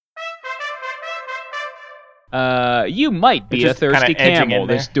You might be a just thirsty kinda edging camel in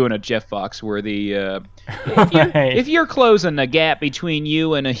there. that's doing a Jeff Foxworthy. Right. If you're closing the gap between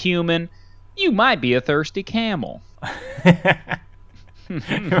you and a human, you might be a thirsty camel.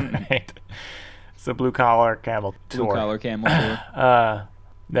 Right. It's a blue collar camel tour. Blue collar camel tour.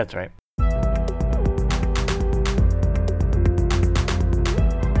 That's right.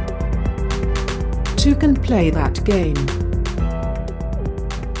 Two can play that game.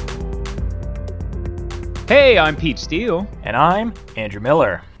 Hey, I'm Pete Steele, And I'm Andrew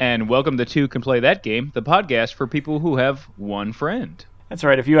Miller. and welcome to Two Can Play That Game, the podcast for people who have one friend. That's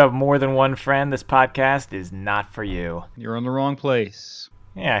right. If you have more than one friend, this podcast is not for you. You're in the wrong place.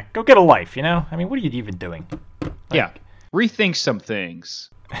 Yeah, go get a life, you know? I mean, what are you even doing? Yeah, rethink some things.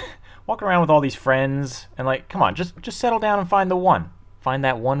 Walking around with all these friends and come on, just settle down and find the one. Find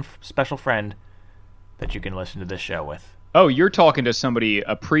that one special friend that you can listen to this show with. Oh, you're talking to somebody,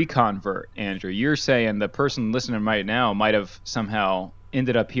 a pre-convert, Andrew. You're saying the person listening right now might have somehow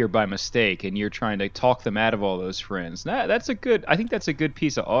ended up here by mistake, and you're trying to talk them out of all those friends. I think that's a good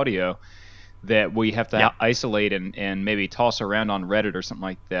piece of audio that we have to isolate and maybe toss around on Reddit or something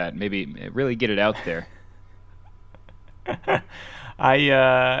like that. Maybe really get it out there.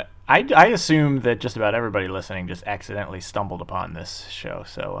 I assume that just about everybody listening just accidentally stumbled upon this show.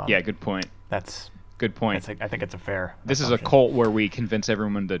 So Yeah, good point. That's Good point. I think it's a fair. This is a assumption. cult where we convince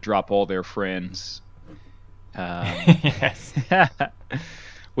everyone to drop all their friends. Yes.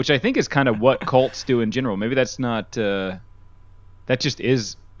 Which I think is kind of what cults do in general. Maybe that's not.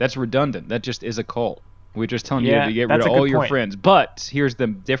 That's redundant. That just is a cult. We're just telling you Yeah, to get rid that's of a all good your point. friends. But here's the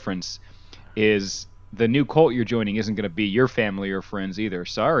difference: is the new cult you're joining isn't going to be your family or friends either.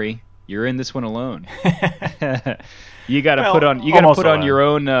 Sorry, you're in this one alone. You got to Well, put on. You got to almost put on alone. your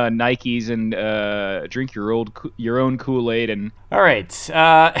own Nikes and drink your own Kool-Aid and. All right.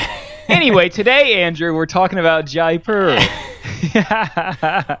 Anyway, today, Andrew, we're talking about Jaipur.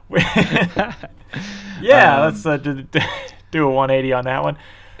 Yeah, let's do a 180 on that one.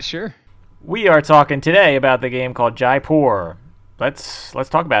 Sure. We are talking today about the game called Jaipur. Let's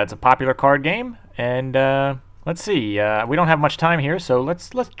talk about it. It's a popular card game, and let's see. We don't have much time here, so let's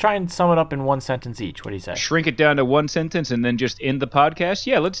try and sum it up in one sentence each. What do you say? Shrink it down to one sentence and then just end the podcast?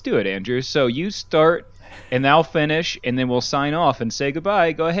 Yeah, let's do it, Andrew. So you start, and I'll finish, and then we'll sign off and say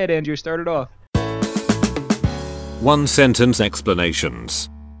goodbye. Go ahead, Andrew. Start it off. One sentence explanations.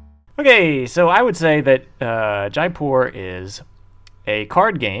 Okay, so I would say that Jaipur is a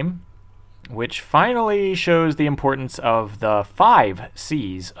card game which finally shows the importance of the 5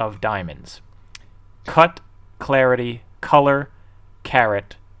 C's of diamonds: cut, clarity, color,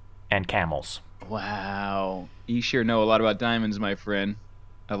 carat, and camels. Wow. You sure know a lot about diamonds, my friend.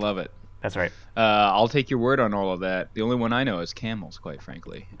 I love it. That's right. I'll take your word on all of that. The only one I know is camels, quite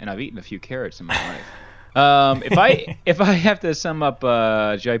frankly. And I've eaten a few carrots in my life. If I have to sum up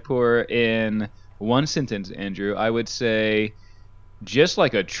Jaipur in one sentence, Andrew, I would say, just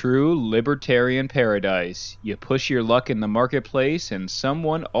like a true libertarian paradise, you push your luck in the marketplace, and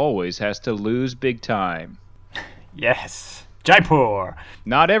someone always has to lose big time. Yes. Jaipur.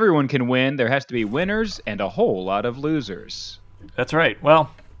 Not everyone can win. There has to be winners and a whole lot of losers. That's right.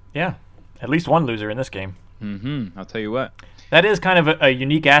 Well, yeah. At least one loser in this game. I'll tell you what. That is kind of a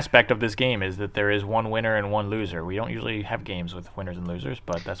unique aspect of this game, is that there is one winner and one loser. We don't usually have games with winners and losers,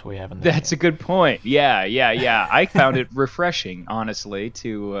 but that's what we have in this That's game. a good point. Yeah. I found it refreshing, honestly,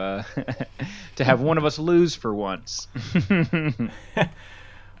 to have one of us lose for once.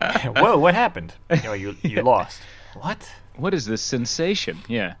 Whoa, what happened? You lost. What? What is this sensation?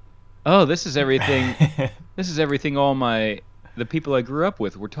 Yeah. Oh, this is everything. This is everything all the people I grew up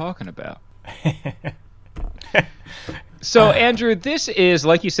with were talking about. So, Andrew, this is,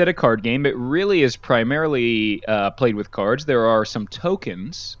 like you said, a card game. It really is primarily played with cards. There are some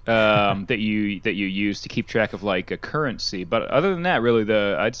tokens that you use to keep track of like a currency, but other than that, really,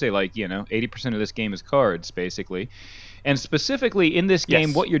 I'd say 80% of this game is cards, basically. And specifically in this game,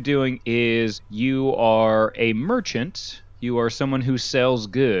 Yes. what you're doing is you are a merchant. You are someone who sells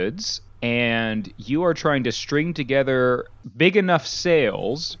goods, and you are trying to string together big enough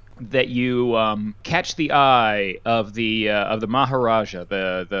sales that you catch the eye of the Maharaja,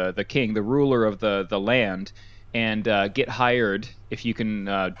 the king, the ruler of the land, and get hired. If you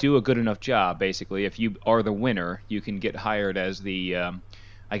can do a good enough job, basically, if you are the winner, you can get hired as the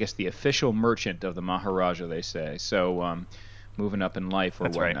the official merchant of the Maharaja, they say. So moving up in life or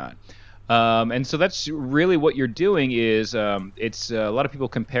That's right. whatnot. And so that's really what you're doing is it's a lot of people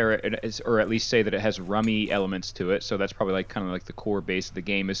compare it or at least say that it has rummy elements to it. So that's probably kind of like the core base of the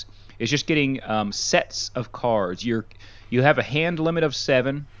game is just getting sets of cards. You have a hand limit of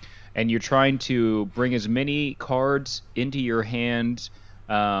 7. and you're trying to bring as many cards into your hand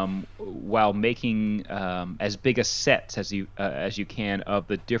while making as big a set as you can of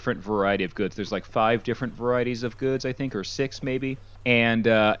the different variety of goods. There's like 5 different varieties of goods, I think, or 6 maybe. And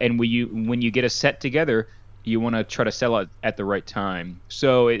when you get a set together, you want to try to sell it at the right time.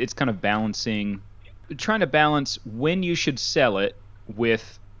 So it's kind of trying to balance when you should sell it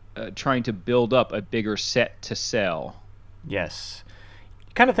with trying to build up a bigger set to sell. Yes.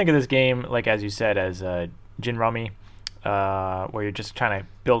 You kind of think of this game, like as you said, as Gin Rummy, where you're just trying to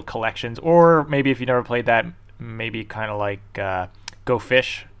build collections. Or maybe if you never played that, maybe kind of like Go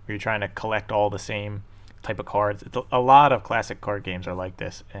Fish, where you're trying to collect all the same type of cards. A lot of classic card games are like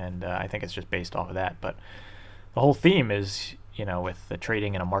this, and I think it's just based off of that. But the whole theme is, with the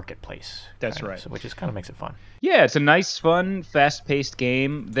trading in a marketplace. That's right. Which just kind of makes it fun. Yeah, it's a nice, fun, fast-paced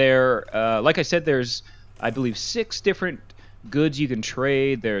game. Like I said, there's, I believe, 6 different goods you can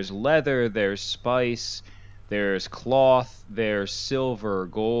trade. There's leather, there's spice, there's cloth, there's silver,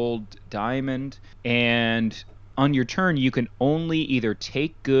 gold, diamond, and on your turn, you can only either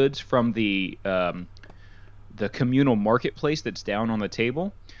take goods from the communal marketplace that's down on the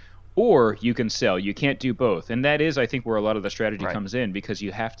table, or you can sell. You can't do both. And that is, I think, where a lot of the strategy comes in, because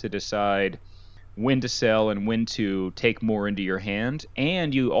you have to decide when to sell and when to take more into your hand.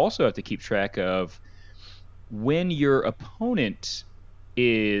 And you also have to keep track of when your opponent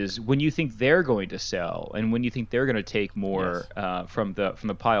when you think they're going to sell and when you think they're going to take more from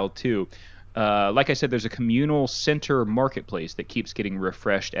the pile too. Like I said, there's a communal center marketplace that keeps getting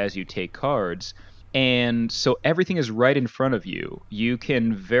refreshed as you take cards. And so everything is right in front of you. You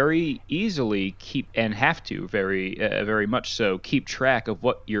can very easily have to very much so keep track of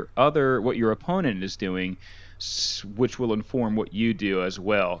what your opponent is doing, which will inform what you do as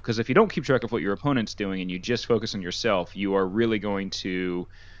well. Because if you don't keep track of what your opponent's doing and you just focus on yourself, you are really going to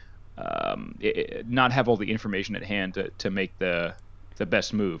not have all the information at hand to make the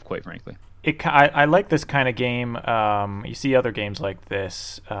best move, quite frankly. I like this kind of game. You see other games like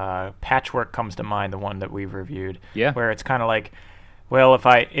this. Patchwork comes to mind, the one that we've reviewed. Yeah. Where it's kind of like, well,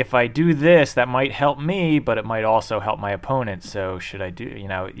 if I do this, that might help me, but it might also help my opponent. So should I do?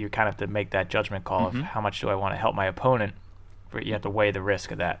 You kind of have to make that judgment call of how much do I want to help my opponent. But you have to weigh the risk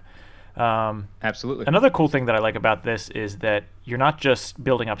of that. Absolutely. Another cool thing that I like about this is that you're not just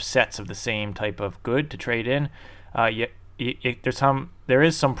building up sets of the same type of good to trade in. There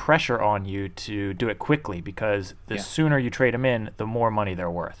is some pressure on you to do it quickly, because the sooner you trade them in, the more money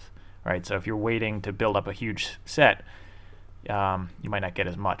they're worth, right? So if you're waiting to build up a huge set, you might not get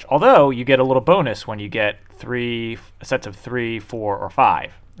as much. Although you get a little bonus when you get 3 sets of 3, 4, or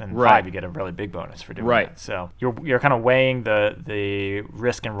 5. And 5, you get a really big bonus for doing that. So you're kind of weighing the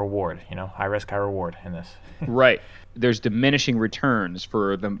risk and reward. High risk, high reward in this. Right. There's diminishing returns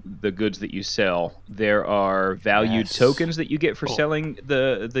for the goods that you sell. There are valued tokens that you get for selling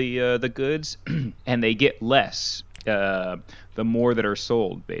the goods, and they get less the more that are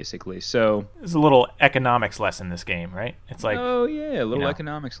sold, basically. So there's a little economics lesson in this game, right? It's like, a little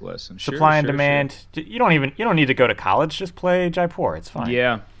economics lesson. Supply and demand. Sure. You don't need to go to college. Just play Jaipur. It's fine.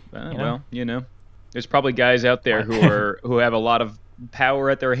 Yeah. There's probably guys out there who have a lot of power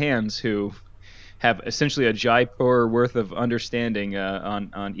at their hands who have essentially a Jaipur worth of understanding on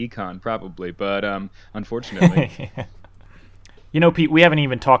econ, probably, but unfortunately. Pete, we haven't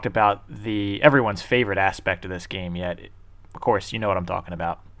even talked about everyone's favorite aspect of this game yet. Of course, you know what I'm talking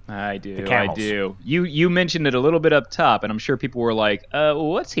about. I do. The camels. I do. You mentioned it a little bit up top, and I'm sure people were like,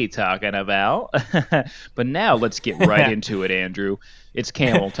 what's he talking about? But now let's get right into it, Andrew. It's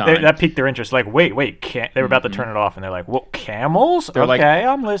camel time. That piqued their interest. Like, wait, they were about to turn it off, and they're like, well, camels? They're okay,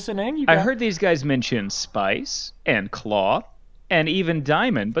 I'm listening. I heard these guys mention spice and cloth and even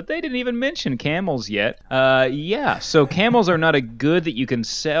diamond, but they didn't even mention camels yet. So camels are not a good that you can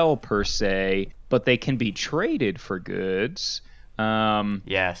sell per se, but they can be traded for goods.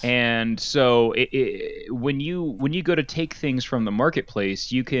 Yes. And so when you go to take things from the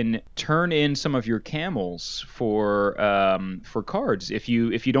marketplace, you can turn in some of your camels for cards if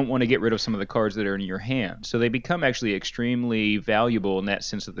you don't want to get rid of some of the cards that are in your hand. So they become actually extremely valuable in that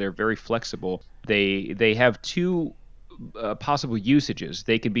sense that they're very flexible. They have 2 possible usages.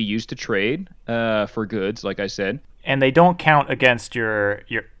 They can be used to trade for goods, like I said, and they don't count against your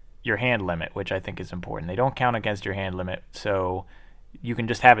hand limit, which I think is important. They don't count against your hand limit, so you can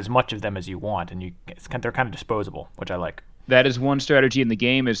just have as much of them as you want, and they're kind of disposable, which I like. That is one strategy in the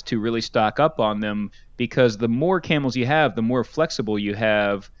game, is to really stock up on them, because the more camels you have, the more flexible you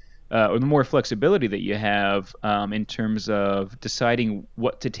have, or the more flexibility that you have in terms of deciding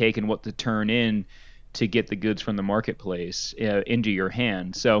what to take and what to turn in to get the goods from the marketplace into your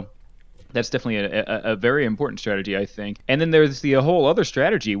hand. So That's definitely a very important strategy, I think. And then there's the whole other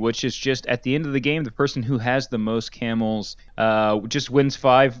strategy, which is just at the end of the game, the person who has the most camels just wins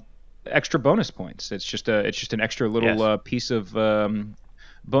 5 extra bonus points. It's just an extra little Yes. piece of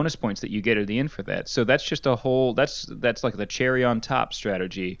bonus points that you get at the end for that. So that's just a whole that's like the cherry on top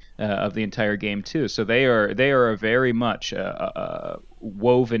strategy of the entire game too. So they are very much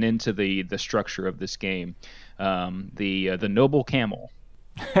woven into the structure of this game. The noble camel.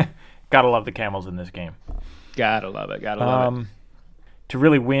 Gotta love the camels in this game. Gotta love it. Gotta love it. To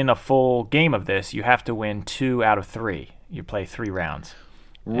really win a full game of this, you have to win 2 out of 3. You play 3 rounds.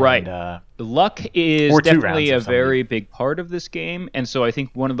 Right. And, Luck is or 2 definitely rounds a of some of very big part of this game, and so I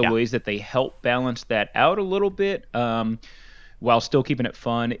think one of the Yeah. ways that they help balance that out a little bit, while still keeping it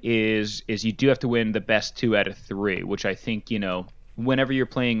fun, is you do have to win the best 2 out of 3, which I think whenever you're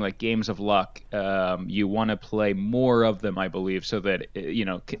playing like games of luck, you want to play more of them, I believe, so that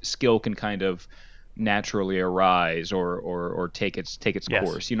skill can kind of naturally arise or take its Yes.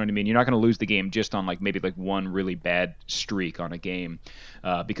 course. You know what I mean? You're not going to lose the game just on maybe one really bad streak on a game,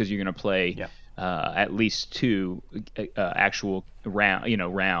 because you're going to play at least 2 actual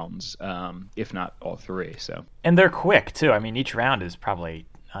rounds, if not all 3. So And they're quick too. I mean, each round is probably,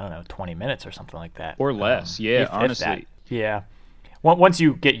 I don't know, 20 minutes or something like that, or less. Yeah, if honestly. that. Yeah. Once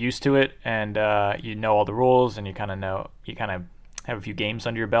you get used to it and you know all the rules and you kind of have a few games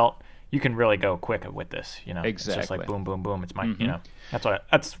under your belt, you can really go quick with this. It's just like Exactly. boom, boom, boom. It's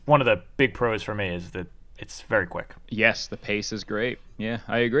that's one of the big pros for me is that it's very quick. Yes, the pace is great. Yeah,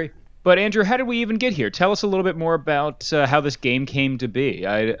 I agree. But Andrew, how did we even get here? Tell us a little bit more about how this game came to be.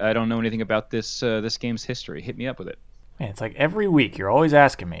 I don't know anything about this game's history. Hit me up with it. Man, it's like every week you're always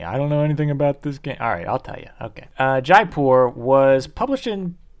asking me. I don't know anything about this game. All right, I'll tell you. Okay. Jaipur was published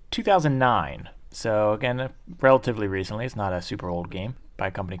in 2009. So, again, relatively recently. It's not a super old game by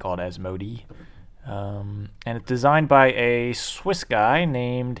a company called Asmodee. And it's designed by a Swiss guy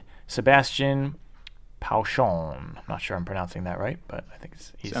named Sebastian Pauchon. I'm not sure I'm pronouncing that right, but I think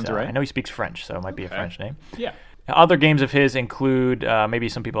he's Sounds right. I know he speaks French, so it might be a French name. Yeah. Other games of his include, maybe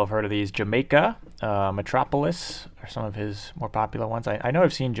some people have heard of these, Jamaica, Metropolis are some of his more popular ones. I know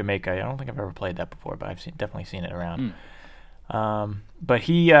I've seen Jamaica. I don't think I've ever played that before, but I've definitely seen it around. But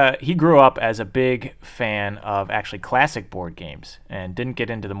he grew up as a big fan of actually classic board games and didn't get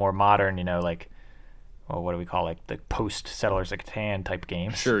into the more modern, what do we call the post Settlers of Catan type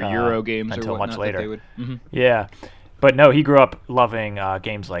games? Sure, Euro games until or much whatnot that later. they would. Mhm. Yeah. But no, he grew up loving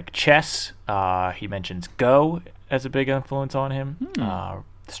games like chess. He mentions Go as a big influence on him.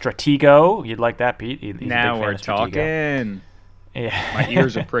 Stratego, you'd like that, Pete? He's Now a big we're fan of Stratego. talking. Yeah. My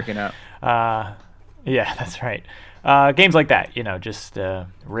ears are pricking up. Yeah, that's right. Games like that, just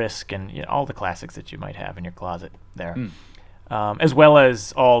Risk and all the classics that you might have in your closet there. As well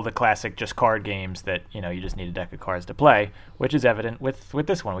as all the classic just card games that, you just need a deck of cards to play, which is evident with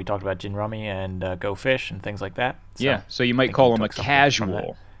this one. We talked about Gin Rummy and Go Fish and things like that. Yeah, so you I might think call he him a took something from that.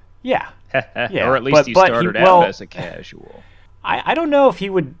 casual. Yeah. Yeah, Or at least but- he but started he- well- out as a casual. I don't know if he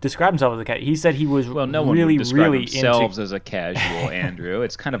would describe himself as a cat. He said he was Well, no one really, would describe really themselves into... as a casual, Andrew.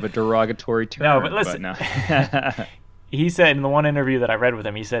 It's kind of a derogatory term. No, but listen. no. He said in the one interview that I read with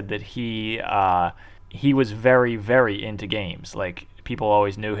him, he said that he was very, very into games. Like, people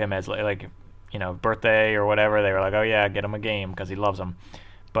always knew him as birthday or whatever. They were like, oh yeah, get him a game because he loves them.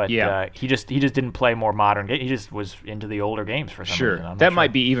 But Yeah. he just didn't play more modern games. He just was into the older games for some Sure, reason. I'm not that sure.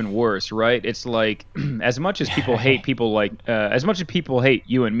 might be even worse, right? It's like as much as people hate people as much as people hate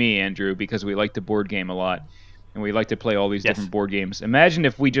you and me, Andrew, because we like to board game a lot and we like to play all these Yes. different board games. Imagine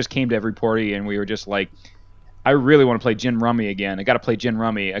if we just came to every party and we were just like, I really want to play Gin Rummy again. I got to play Gin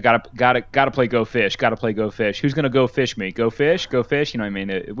Rummy. I gotta play Go Fish. Got to play Go Fish. Who's gonna go fish me? Go Fish. Go Fish. You know what I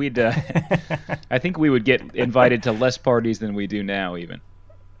mean? We'd. I think we would get invited to less parties than we do now, even.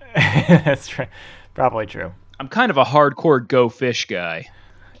 That's true. Probably true. I'm kind of a hardcore Go Fish guy.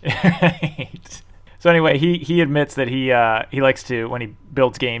 Right. So anyway, he admits that he likes to, when he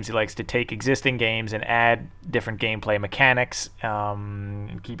builds games, he likes to take existing games and add different gameplay mechanics,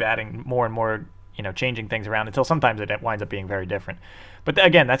 and keep adding more and more, changing things around until sometimes it winds up being very different. But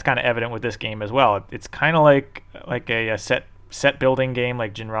again, that's kind of evident with this game as well. It's kind of like a set building game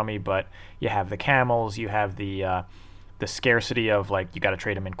like Gin Rummy, but you have the camels, you have the scarcity of you got to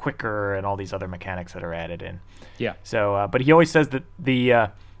trade them in quicker and all these other mechanics that are added in. Yeah. So, but he always says that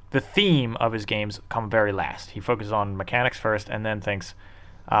the theme of his games come very last. He focuses on mechanics first and then thinks,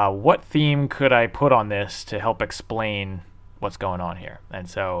 what theme could I put on this to help explain what's going on here? And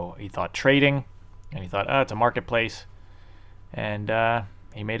so he thought trading, and he thought, it's a marketplace, and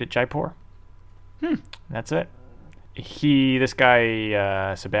he made it Jaipur. And that's it. this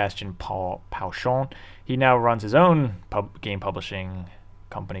guy, Sebastian Pauchon, he now runs his own game publishing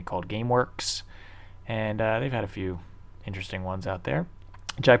company called GameWorks, and they've had a few interesting ones out there.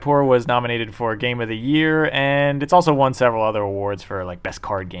 Jaipur was nominated for Game of the Year, and it's also won several other awards for like best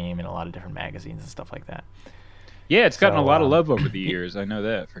card game in a lot of different magazines and stuff like that. Yeah, it's gotten a lot of love over the years. I know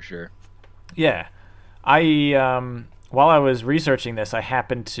that for sure. Yeah, while I was researching this, I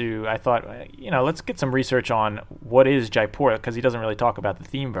thought, let's get some research on what is Jaipur, because he doesn't really talk about the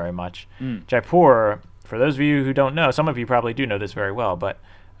theme very much. Jaipur, for those of you who don't know, some of you probably do know this very well, but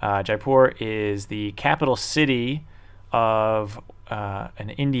Jaipur is the capital city of an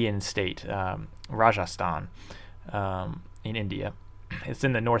Indian state, Rajasthan, in India. It's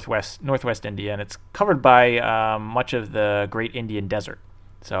in the northwest India, and it's covered by much of the Great Indian Desert.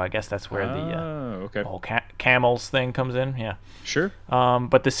 So I guess that's where the whole camels thing comes in. Yeah, sure.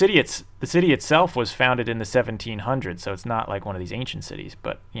 But the city itself was founded in the 1700s, so it's not like one of these ancient cities,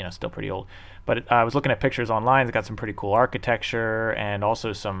 but still pretty old. But I was looking at pictures online. It's got some pretty cool architecture, and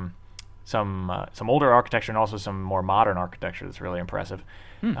also some older architecture, and also some more modern architecture that's really impressive.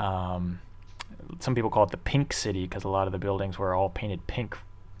 Some people call it the Pink City because a lot of the buildings were all painted pink.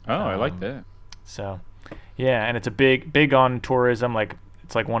 Oh, I like that. So, yeah, and it's a big on tourism. Like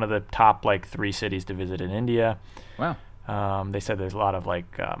it's like one of the top 3 cities to visit in India. Wow. They said there's a lot of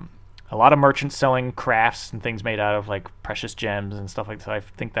merchants selling crafts and things made out of precious gems and stuff like that. So I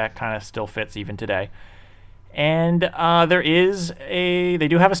think that kind of still fits even today. And they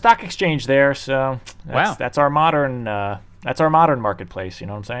do have a stock exchange there, so that's our modern marketplace. You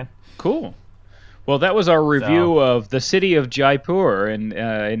know what I'm saying? Cool. Well, that was our review of the city of Jaipur in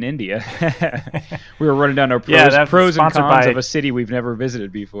India. We were running down our pros and cons of a city we've never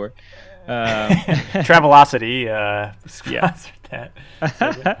visited before. Travelocity,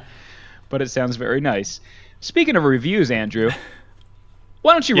 that. But it sounds very nice. Speaking of reviews, Andrew,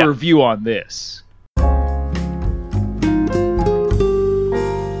 why don't you review on this?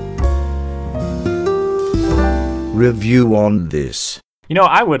 Review on this.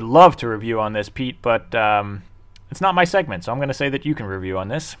 I would love to review on this, Pete, but it's not my segment, so I'm going to say that you can review on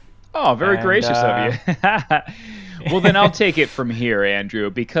this. Oh, very gracious of you. Well, then I'll take it from here, Andrew,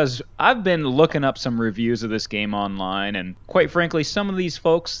 because I've been looking up some reviews of this game online, and quite frankly, some of these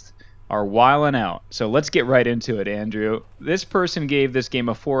folks are wilding out. So let's get right into it, Andrew. This person gave this game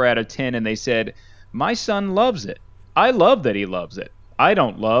a 4 out of 10, and they said, "My son loves it. I love that he loves it. I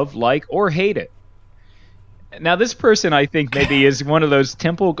don't love, like, or hate it." Now, this person, I think, maybe is one of those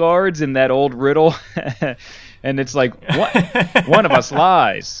temple guards in that old riddle. And it's like, one of us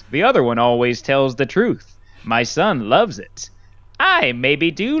lies. The other one always tells the truth. My son loves it. I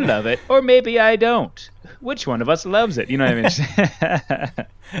maybe do love it, or maybe I don't. Which one of us loves it? You know what I mean?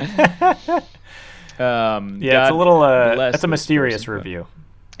 It's a little, that's a mysterious review.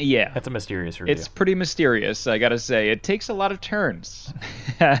 Yeah. That's a mysterious review. It's pretty mysterious, I gotta say. It takes a lot of turns.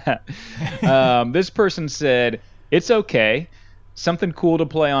 This person said, "It's okay. Something cool to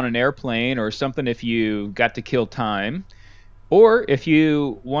play on an airplane, or something if you got to kill time, or if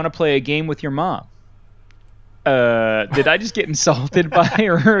you want to play a game with your mom." Did I just get insulted by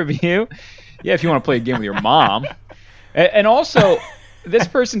a review? Yeah, if you want to play a game with your mom. And also... This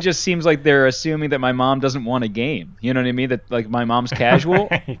person just seems like they're assuming that my mom doesn't want a game. You know what I mean? That my mom's casual.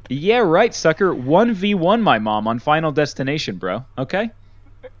 Right. Yeah, right, sucker. 1v1 my mom on Final Destination, bro. Okay?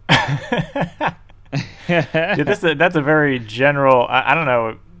 That's a very general... I don't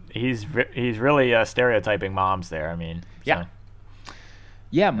know. He's really stereotyping moms there. I mean... Yeah.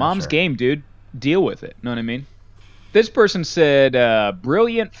 Yeah, mom's game, dude. Deal with it. Know what I mean? This person said,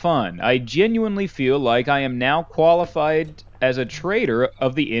 "Brilliant fun. I genuinely feel like I am now qualified as a trader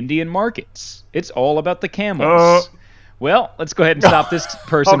of the Indian markets. It's all about the camels." Well, let's go ahead and stop this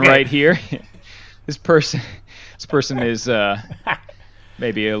person right here. This person is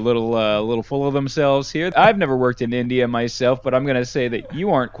maybe a little full of themselves here. I've never worked in India myself, but I'm going to say that you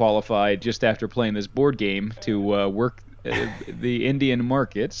aren't qualified just after playing this board game to work the Indian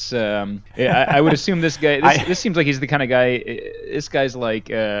markets. I would assume this guy. This seems like he's the kind of guy. This guy's like,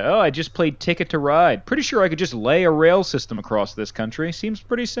 I just played Ticket to Ride. Pretty sure I could just lay a rail system across this country. Seems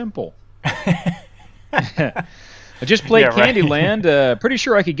pretty simple. I just played Candyland. Pretty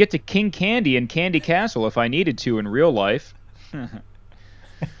sure I could get to King Candy and Candy Castle if I needed to in real life.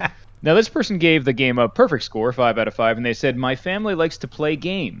 Now, this person gave the game a perfect score, 5 out of 5, and they said, "My family likes to play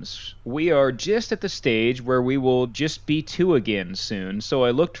games. We are just at the stage where we will just be 2 again soon, so I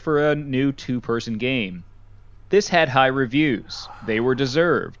looked for a new 2-person game. This had high reviews. They were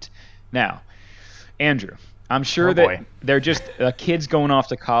deserved." Now, Andrew, I'm sure Oh, that boy. they're just a kid's going off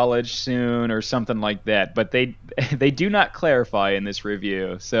to college soon or something like that. But they do not clarify in this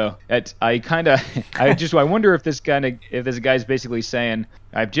review. So I wonder if this guy's basically saying,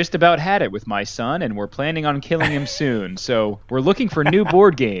 I've just about had it with my son, and we're planning on killing him soon. So we're looking for new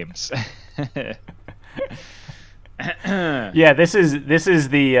board games. Yeah, this is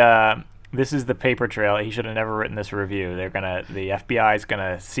the paper trail. He should have never written this review. The FBI is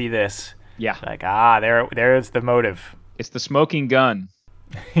gonna see this. Yeah, Like, there's the motive. it's the smoking gun.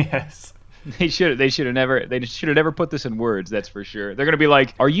 Yes. They should have never put this in words. That's for sure. They're gonna be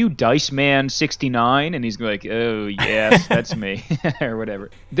like, "Are you Dice Man 69?" And he's gonna be like, "Oh yes, that's me," or whatever.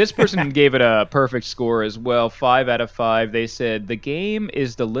 This person gave it a perfect score as well, 5 out of 5. They said the game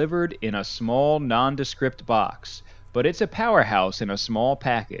is delivered in a small, nondescript box, but it's a powerhouse in a small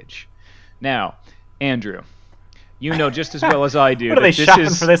package. Now, Andrew, you know just as well as I do. What are they that this shopping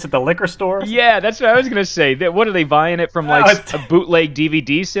is- for this at the liquor store? Yeah, that's what I was gonna say. What are they buying it from, like it's- a bootleg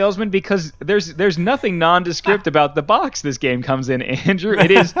DVD salesman? Because there's nothing nondescript about the box this game comes in, Andrew.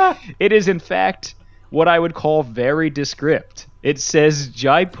 It is in fact what I would call very descript. It says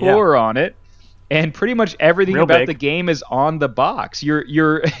Jaipur on it, and pretty much everything Real about big. the game is on the box.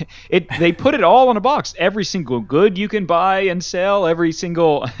 They put it all on a box. Every single good you can buy and sell, every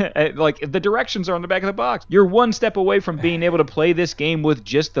single like the directions are on the back of the box. You're one step away from being able to play this game with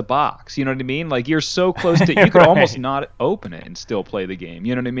just the box. You know what I mean? Like you're so close to you could Right. almost not open it and still play the game.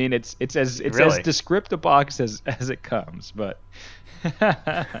 You know what I mean? It's as Really? descript a box as it comes, but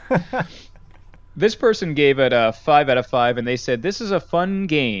This person gave it a 5 out of 5, and they said, this is a fun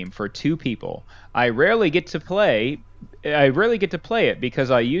game for 2 people. I rarely get to play it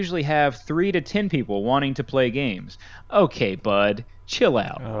because I usually have 3 to 10 people wanting to play games. Okay, bud, chill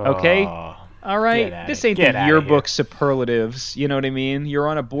out, okay? Oh, All right? get outta This here. ain't Get the outta yearbook superlatives, you know what I mean? You're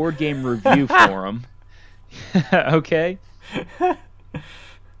on a board game review forum. Okay?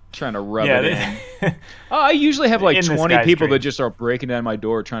 Trying to rub it in. I usually have like In this 20 guy's people that dreams. just start breaking down my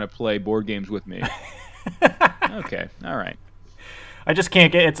door trying to play board games with me. Okay, all right. I just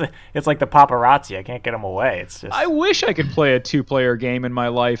can't get it's like the paparazzi. I can't get them away. It's just I wish I could play a 2-player game in my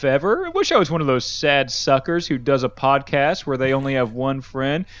life ever. I wish I was one of those sad suckers who does a podcast where they only have one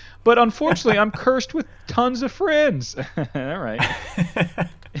friend. But unfortunately, I'm cursed with tons of friends. All right.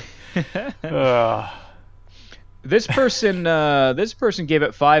 Ugh. This person gave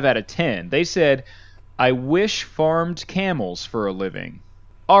it 5 out of 10. They said, I wish farmed camels for a living.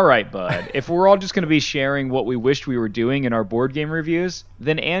 All right, bud. If we're all just going to be sharing what we wished we were doing in our board game reviews,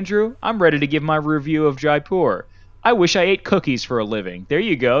 then Andrew, I'm ready to give my review of Jaipur. I wish I ate cookies for a living. There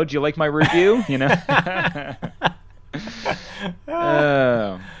you go. Do you like my review? You know?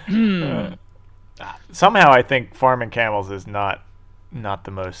 Somehow I think farming camels is not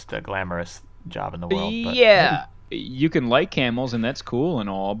the most glamorous job in the world. But Yeah. You can like camels, and that's cool and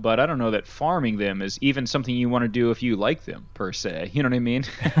all, but I don't know that farming them is even something you want to do if you like them, per se. You know what I mean?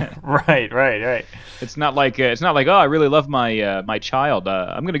 Right. It's not like oh, I really love my my child.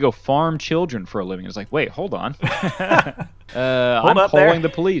 I'm gonna go farm children for a living. It's like, wait, hold on. I'm up calling there. the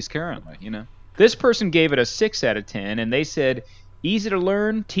police currently. You know, this person gave it a 6 out of 10, and they said, easy to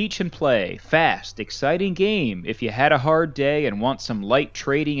learn, teach, and play, fast, exciting game. If you had a hard day and want some light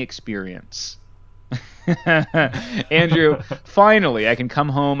trading experience. Andrew, finally, I can come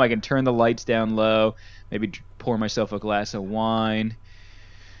home. I can turn the lights down low. Maybe pour myself a glass of wine.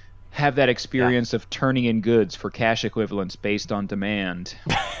 Have that experience of turning in goods for cash equivalents based on demand.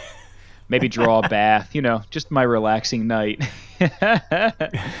 Maybe draw a bath. You know, just my relaxing night. this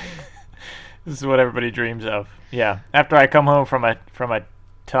is what everybody dreams of. Yeah. After I come home from a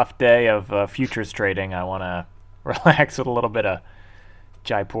tough day of futures trading, I want to relax with a little bit of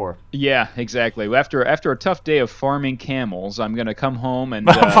Jaipur. Yeah, exactly. After a tough day of farming camels, I'm gonna come home and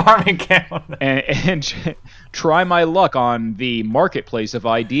Farming camels. and try my luck on the marketplace of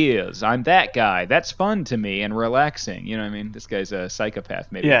ideas. I'm that guy. That's fun to me and relaxing. You know what I mean? This guy's a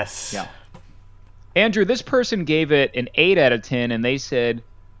psychopath, maybe. Yes. Yeah. Andrew, this person gave it an 8 out of 10, and they said,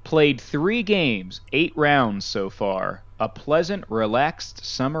 played 3 games, 8 rounds so far. A pleasant, relaxed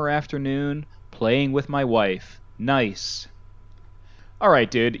summer afternoon playing with my wife. Nice. All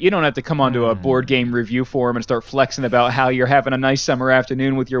right, dude, you don't have to come onto a board game review forum and start flexing about how you're having a nice summer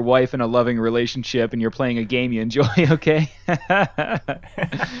afternoon with your wife in a loving relationship and you're playing a game you enjoy, okay?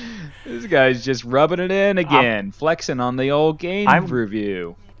 This guy's just rubbing it in again, flexing on the old game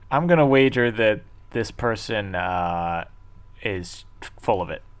review. I'm gonna wager that this person is full of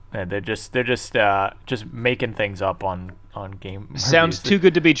it. They're just making things up on game. Sounds reviews. too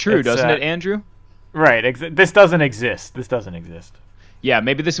good to be true, It's, doesn't it, Andrew? Right. This doesn't exist. Yeah,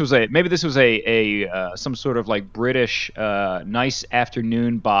 maybe this was a some sort of like British nice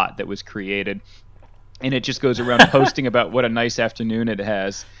afternoon bot that was created, and it just goes around posting about what a nice afternoon it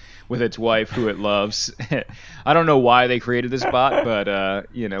has with its wife who it loves. I don't know why they created this bot, but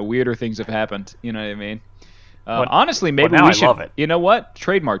weirder things have happened. You know what I mean? Honestly, maybe now we I should. love it. You know what?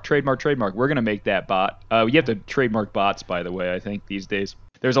 Trademark. We're gonna make that bot. You have to trademark bots, by the way. I think these days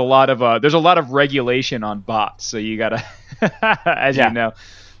there's a lot of regulation on bots, so you gotta, you know,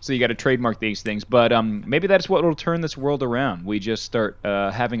 so you gotta trademark these things. But maybe that's what will turn this world around. We just start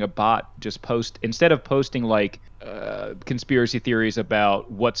having a bot just post instead of posting like conspiracy theories about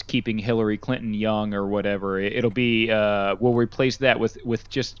what's keeping Hillary Clinton young or whatever. It'll be we'll replace that with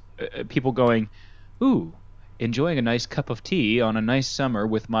just people going, ooh, enjoying a nice cup of tea on a nice summer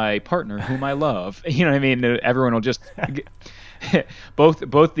with my partner whom I love. You know what I mean? Everyone will just both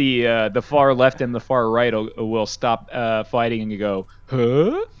the far left and the far right will stop fighting and go,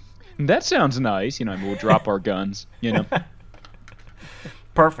 huh? That sounds nice. You know, and we'll drop our guns. You know.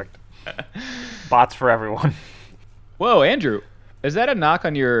 Perfect. Bots for everyone. Whoa, Andrew, is that a knock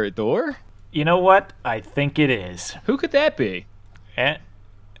on your door? You know what? I think it is. Who could that be?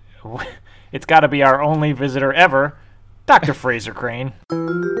 It's got to be our only visitor ever, Dr. Fraser Crane.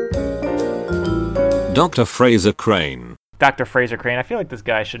 Dr. Fraser Crane. Dr. Fraser Crane, I feel like this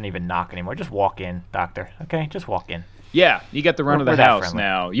guy shouldn't even knock anymore. Just walk in, doctor. Okay, just walk in. Yeah, you got the run of the We're that house friendly.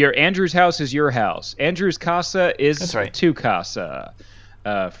 now. Your Andrew's house is your house. Andrew's casa is That's right. tu casa.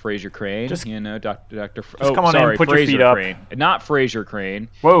 Fraser Crane, Just Dr. come on in, put your Fraser feet up. Crane. Not Fraser Crane.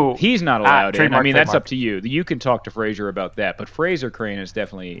 Whoa. He's not allowed in. I trademark, mean, that's trademark. up to you. You can talk to Fraser about that, but Fraser Crane is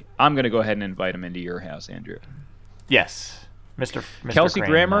definitely. I'm going to go ahead and invite him into your house, Andrew. Yes, Mr. Kelsey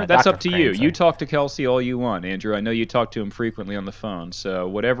Crane, Grammer, that's Dr. up to Crane, you. sorry. You talk to Kelsey all you want, Andrew. I know you talk to him frequently on the phone, so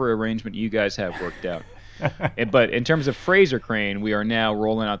whatever arrangement you guys have worked out. But in terms of Fraser Crane, we are now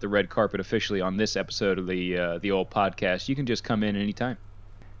rolling out the red carpet officially on this episode of the old podcast. You can just come in anytime.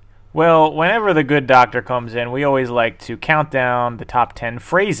 Well, whenever the good doctor comes in, we always like to count down the top 10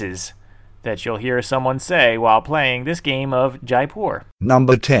 phrases that you'll hear someone say while playing this game of Jaipur.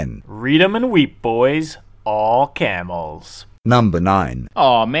 Number 10. Read 'em and weep, boys. All camels. Number 9.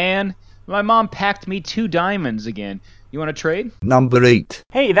 Aw, man. My mom packed me 2 diamonds again. You want to trade? Number 8.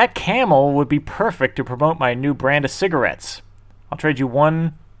 Hey, that camel would be perfect to promote my new brand of cigarettes. I'll trade you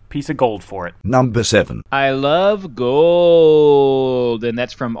 1 piece of gold for it. Number 7. I love gold. And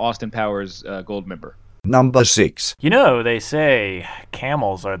that's from Austin Powers Gold Member. Number 6. You know, they say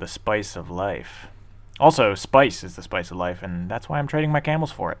camels are the spice of life. Also, spice is the spice of life, and that's why I'm trading my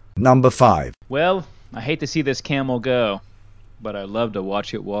camels for it. Number 5. Well, I hate to see this camel go, but I love to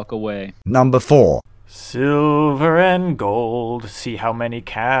watch it walk away. Number 4. Silver and gold, see how many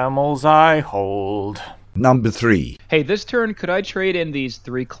camels I hold. Number 3. Hey, this turn, could I trade in these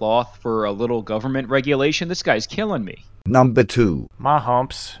 3 cloth for a little government regulation? This guy's killing me. Number 2. My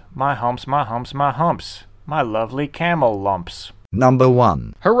humps, my humps, my humps, my humps. My lovely camel lumps. Number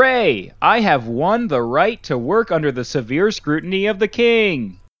 1. Hooray! I have won the right to work under the severe scrutiny of the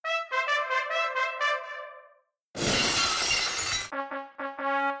king.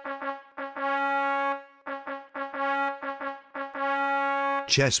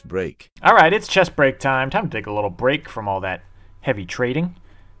 Chess break. All right, it's chess break time. Time to take a little break from all that heavy trading.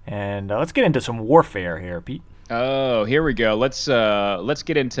 And let's get into some warfare here, Pete. Oh, here we go. Let's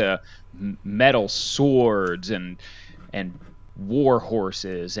get into metal swords and war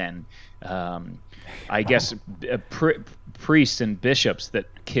horses and I guess priests and bishops that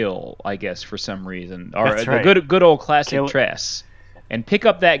kill. I guess for some reason, or That's the right. good old classic chess. And pick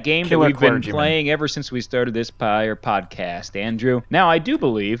up that game that Killer we've been clergyman. playing ever since we started this podcast, Andrew. Now I do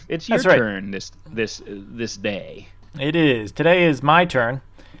believe it's your That's right. turn this day. It is. Today is my turn.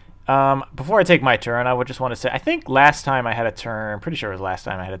 Before I take my turn, I would just want to say, I think last time I had a turn, pretty sure it was last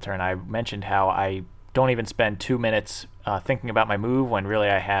time I had a turn, I mentioned how I don't even spend 2 minutes thinking about my move when really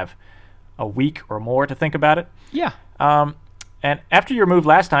I have a week or more to think about it. Yeah. And after your move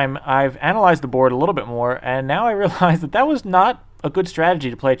last time, I've analyzed the board a little bit more, and now I realize that was not a good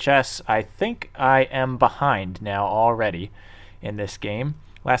strategy to play chess. I think I am behind now already in this game.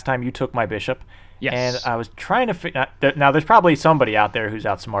 Last time you took my bishop. Yes. And I was trying to figure now there's probably somebody out there who's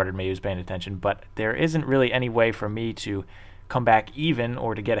outsmarted me who's paying attention, but there isn't really any way for me to come back even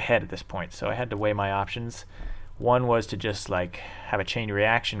or to get ahead at this point. So I had to weigh my options. One was to just like have a chain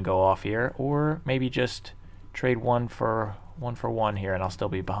reaction go off here, or maybe just trade one for one here and I'll still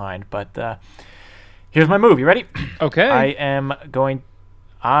be behind. But here's my move. You ready? Okay. I am going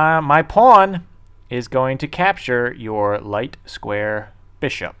my pawn is going to capture your light square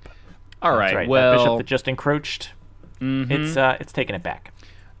bishop. All That's right. right. Well, that bishop that just encroached It's taking it back.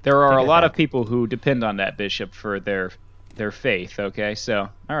 There are a Taking it lot of back. people who depend on that bishop for their faith. Okay, so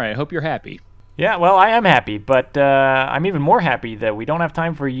all right, I hope you're happy. Yeah, well, I am happy, but I'm even more happy that we don't have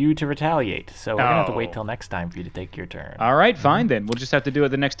time for you to retaliate. So we're gonna have to wait Oh. till next time for you to take your turn. All right, fine then. We'll just have to do it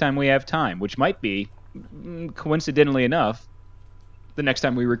the next time we have time, which might be, coincidentally enough, the next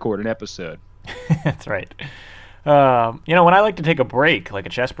time we record an episode. That's right. When I like to take a break, like a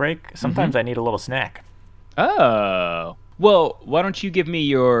chess break, sometimes I need a little snack. Oh, well, why don't you give me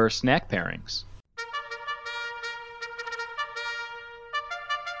your snack pairings?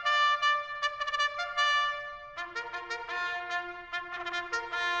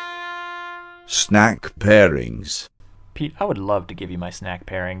 Snack pairings. Pete, I would love to give you my snack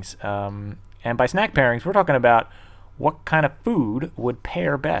pairings. And by snack pairings, we're talking about what kind of food would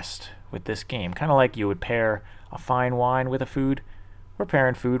pair best with this game. Kind of like you would pair a fine wine with a food. We're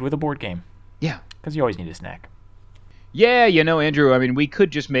pairing food with a board game Yeah. because you always need a snack. Yeah, Andrew, I mean, we could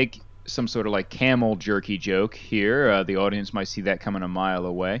just make some sort of like camel jerky joke here. The audience might see that coming a mile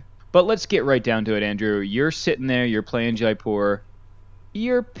away. But let's get right down to it, Andrew. You're sitting there, you're playing Jaipur.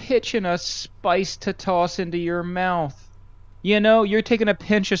 You're pitching a spice to toss into your mouth. You're taking a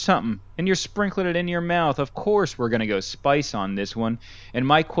pinch of something and you're sprinkling it in your mouth. Of course, we're going to go spice on this one. And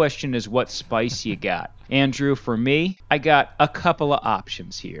my question is, what spice you got? Andrew, for me, I got a couple of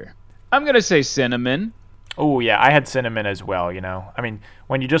options here. I'm going to say cinnamon. Oh, yeah, I had cinnamon as well, I mean,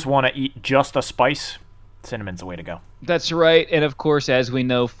 when you just want to eat just a spice, cinnamon's the way to go. That's right. And of course, as we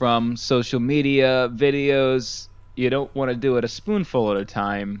know from social media videos, you don't want to do it a spoonful at a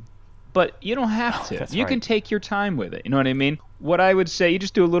time, but you don't have to. That's You can right. take your time with it. You know what I mean? What I would say, you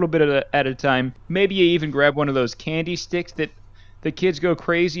just do a little bit at a time. Maybe you even grab one of those candy sticks that the kids go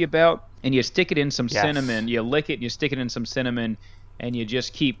crazy about, and you stick it in some Yes. cinnamon. You lick it, and you stick it in some cinnamon, and you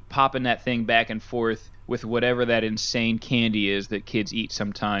just keep popping that thing back and forth with whatever that insane candy is that kids eat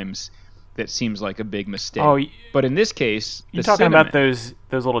sometimes that seems like a big mistake. Oh, But in this case, You the talking cinnamon, about those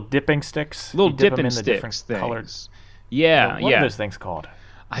little dipping sticks? little You dip 'em dipping in the different sticks colored. things. Yeah, What yeah. are those things called?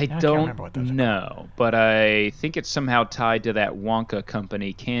 I can't don't remember what those are know, but I think it's somehow tied to that Wonka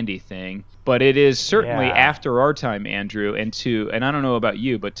company candy thing. But it is certainly Yeah. after our time, Andrew, and I don't know about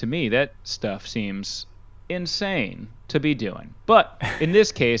you, but to me that stuff seems insane to be doing. But in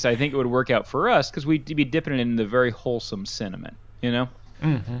this case, I think it would work out for us because we'd be dipping it in the very wholesome cinnamon,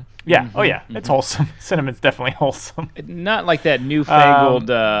 Yeah. Oh, yeah. It's wholesome. Cinnamon's definitely wholesome. Not like that newfangled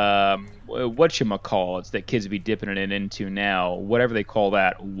whatchamacallits that kids be dipping it into now, whatever they call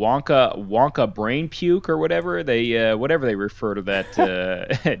that, Wonka brain puke or whatever they refer to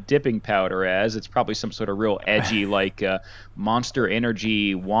that dipping powder as. It's probably some sort of real edgy like Monster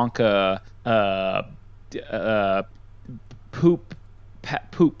Energy Wonka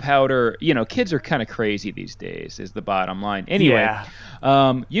poop powder. Kids are kind of crazy these days is the bottom line. Anyway,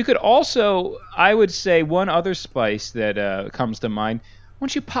 Yeah. you could also, I would say, one other spice that comes to mind. Why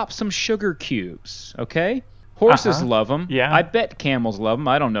don't you pop some sugar cubes, okay? Horses Uh-huh. love them. Yeah. I bet camels love them.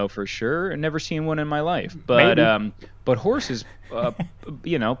 I don't know for sure. I've never seen one in my life. But Maybe. but horses,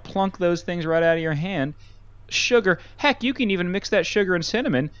 plunk those things right out of your hand. Sugar. Heck, you can even mix that sugar and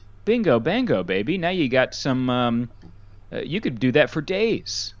cinnamon. Bingo, bango, baby. Now you got some. You could do that for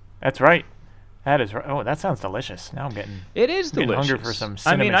days. That's right. That is right. Oh, that sounds delicious. Now I'm getting. It is getting delicious. hungry for some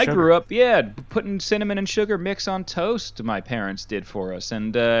I mean, cinnamon I sugar. grew up, putting cinnamon and sugar mix on toast. My parents did for us,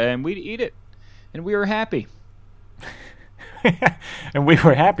 and we'd eat it, and we were happy. And we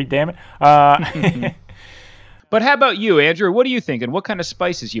were happy, damn it. But how about you, Andrew? What are you thinking? What kind of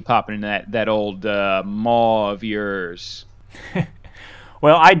spices you popping in that old maw of yours?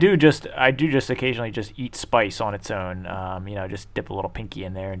 Well, I do just occasionally just eat spice on its own. Just dip a little pinky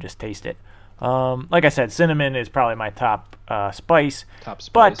in there and just taste it. Like I said, cinnamon is probably my top spice. Top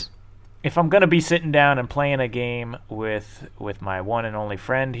spice. But if I'm gonna be sitting down and playing a game with my one and only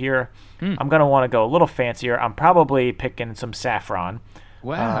friend here, I'm gonna want to go a little fancier. I'm probably picking some saffron.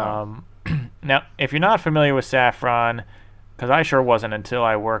 Wow. Now, if you're not familiar with saffron, because I sure wasn't until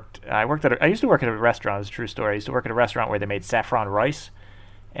I used to work at a restaurant. It's a true story. I used to work at a restaurant where they made saffron rice,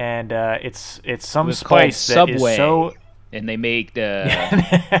 and it's some It was called spice that is Subway, so. and they made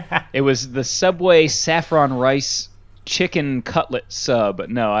it was the Subway saffron rice chicken cutlet sub.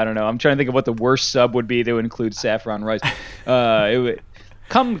 No, I don't know. I'm trying to think of what the worst sub would be to include saffron rice.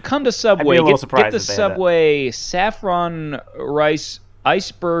 Come to Subway. little Get surprised the if they had that. Subway saffron rice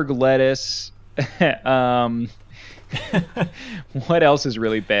iceberg lettuce. What else is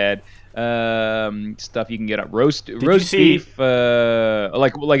really bad? Stuff you can get up roast see- beef.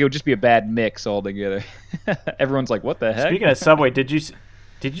 Like it would just be a bad mix altogether. Everyone's like, "What the heck?" Speaking of Subway, did you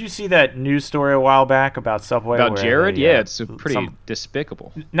Did you see that news story a while back about Subway? About where Jared? they, Yeah, it's pretty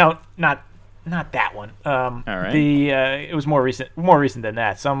despicable. No, not that one. All right. It was more recent than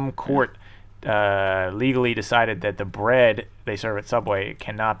that. Some court legally decided that the bread they serve at Subway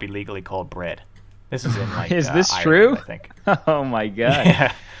cannot be legally called bread. This is in like Is this Ireland, true? I think. Oh my god.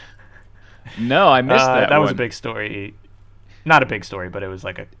 Yeah. No, I missed that. That was one. a big story. Not a big story, but it was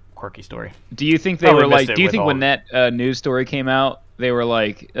like a quirky story. Do you think they Probably were missed like? it Do you with think all- when that news story came out, they were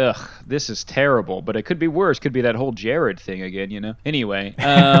like, "Ugh, this is terrible," but it could be worse. Could be that whole Jared thing again, you know? Anyway,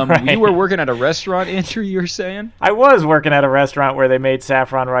 Right. you were working at a restaurant, Andrew. You were saying? I was working at a restaurant where they made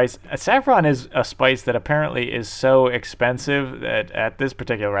saffron rice. Saffron is a spice that apparently is so expensive that at this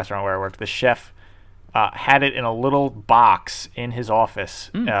particular restaurant where I worked, the chef had it in a little box in his office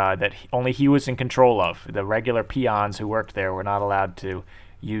that only he was in control of. The regular peons who worked there were not allowed to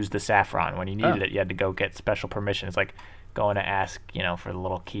use the saffron. When you needed it, you had to go get special permission. It's like going to ask, for the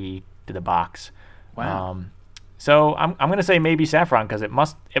little key to the box. Wow. So I'm gonna say maybe saffron because it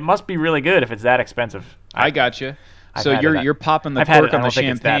must be really good if it's that expensive. I gotcha. I've So had you're it. you're popping the I've had cork it. I on the don't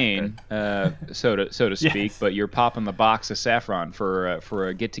think it's that champagne, so to speak, Yes. but you're popping the box of saffron for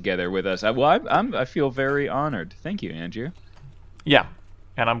a get together with us. I feel very honored. Thank you, Andrew. Yeah,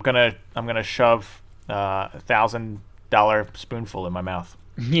 and I'm gonna shove $1,000 spoonful in my mouth.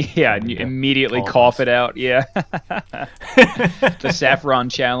 Yeah, and you Yeah. immediately All of cough us. it out. Yeah, the saffron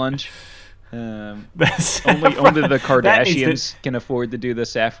challenge. Only the That Kardashians can afford to do the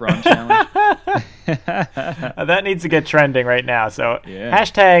saffron challenge. That needs to get trending right now. So Yeah.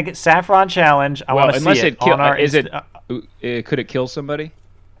 hashtag saffron challenge. I want to see it on our is it Insta- could it kill somebody?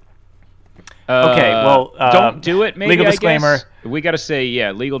 Okay, well, don't do it. Maybe legal I disclaimer. guess. We got to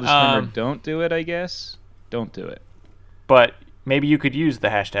say, legal disclaimer. Don't do it. I guess. Don't do it. but maybe you could use the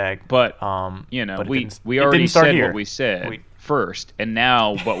hashtag. But but it we didn't- we it already didn't start said here. what we said We- first, and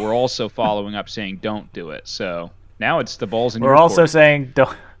now, but we're also following up saying don't do it. So now it's the balls in We're your also court. saying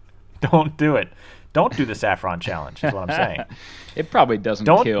don't do it. Don't do the saffron challenge. Is what I'm saying. It probably doesn't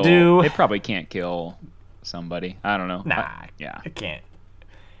Don't kill. do- It probably can't kill somebody. I don't know. Nah, Yeah. it can't.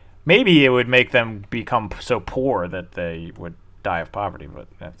 Maybe it would make them become so poor that they would die of poverty, but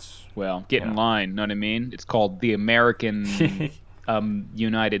that's Well, get in Yeah. line. Know what I mean? It's called the American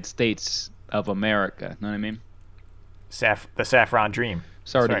United States of America. Know what I mean? the saffron dream.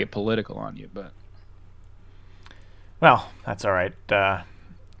 Sorry That's to right. get political on you, but Well, that's all right.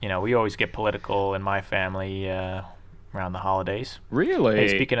 We always get political in my family around the holidays. really, Hey,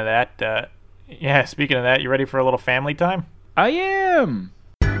 speaking of that, you ready for a little family time? I am.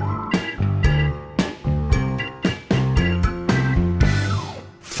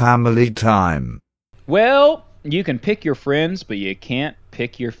 Family time. Well, you can pick your friends, but you can't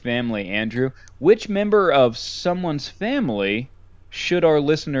pick your family, Andrew. Which member of someone's family should our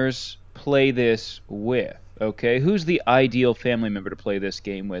listeners play this with? Okay, who's the ideal family member to play this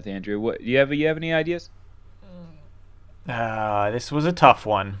game with, Andrew? What you have any ideas? This was a tough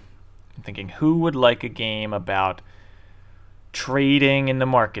one. I'm thinking who would like a game about trading in the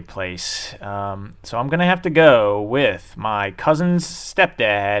marketplace. So I'm gonna have to go with my cousin's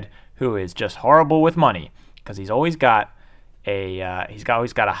stepdad, who is just horrible with money because he's always got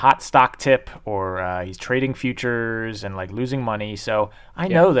always got a hot stock tip, or he's trading futures and like losing money. So I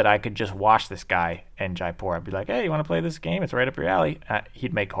know that I could just watch this guy in Jaipur. I'd be like, hey, you want to play this game? It's right up your alley.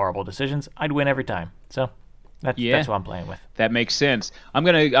 He'd make horrible decisions. I'd win every time. So that's what I'm playing with. That makes sense.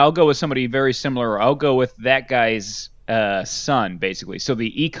 I'll go with somebody very similar. I'll go with that guy's son, basically. So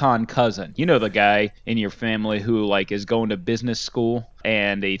the econ cousin, the guy in your family who like is going to business school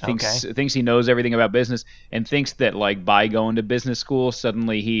and he thinks he knows everything about business and thinks that like by going to business school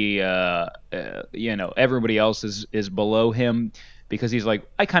suddenly he everybody else is below him because he's like,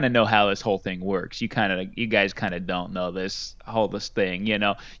 I kind of know how this whole thing works. You guys kind of don't know this thing.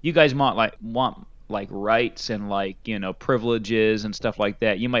 You guys want rights and privileges and stuff like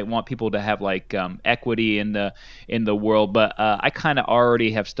that. You might want people to have equity in the world, but I kind of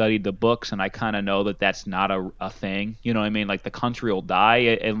already have studied the books and I kind of know that that's not a thing. You know what I mean? Like the country will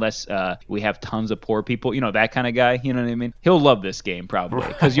die unless we have tons of poor people. That kind of guy. You know what I mean? He'll love this game probably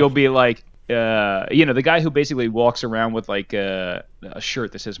because you'll be like. The guy who basically walks around with a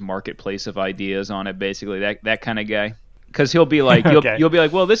shirt that says "Marketplace of Ideas" on it, basically that kind of guy. Because he'll be like, you'll be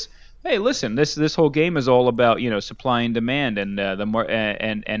like, well, hey, listen, this whole game is all about supply and demand and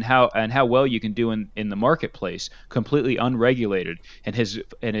and how well you can do in the marketplace, completely unregulated. And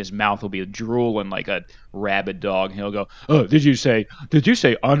his mouth will be drooling like a rabid dog. And he'll go, oh, did you say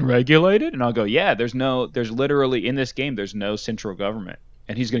unregulated? And I'll go, yeah. There's literally in this game there's no central government.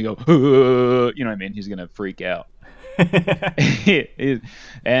 And he's gonna go, you know what I mean? He's gonna freak out.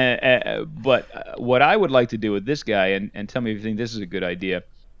 But what I would like to do with this guy, and tell me if you think this is a good idea,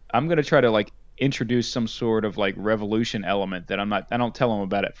 I'm going to try to like introduce some sort of like revolution element that I don't tell him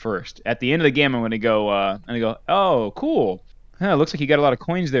about at first. At the end of the game, I'm going to go, oh, cool. Huh, looks like you got a lot of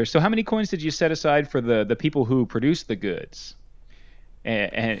coins there. So how many coins did you set aside for the people who produce the goods?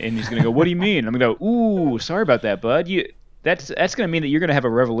 And he's going to go, what do you mean? I'm going to go, ooh, sorry about that, bud. That's going to mean that you're going to have a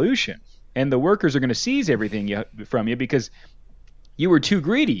revolution. And the workers are going to seize everything from you because you were too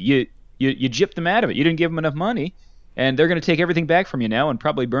greedy. You gypped them out of it. You didn't give them enough money, and they're going to take everything back from you now and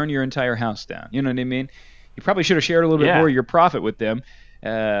probably burn your entire house down. You know what I mean? You probably should have shared a little bit more of your profit with them,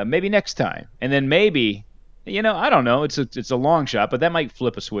 maybe next time. And then maybe, I don't know. It's a long shot, but that might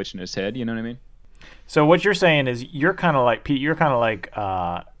flip a switch in his head. You know what I mean? So what you're saying is you're kind of like Pete. You're kind of like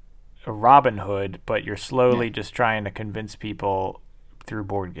a Robin Hood, but you're slowly just trying to convince people through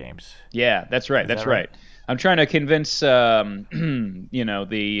board games. Yeah, that's right. That's right. I'm trying to convince the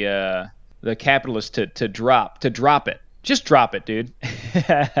capitalists to drop it. Just drop it, dude.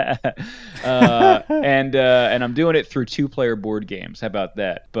 And I'm doing it through 2-player board games. How about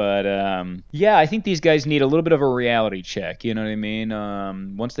that? But yeah, I think these guys need a little bit of a reality check. You know what I mean?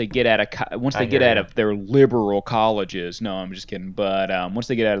 Once they get out of their liberal colleges. No, I'm just kidding. But once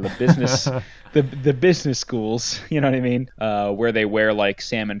they get out of the business the business schools, you know what I mean? Where they wear like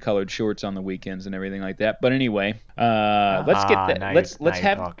salmon-colored shorts on the weekends and everything like that. But anyway, let's get that.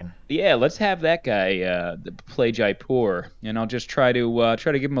 Let's have that guy play Jaipur. And I'll just try to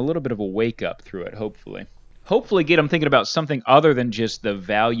give him a little bit of a wake up through it. Hopefully get him thinking about something other than just the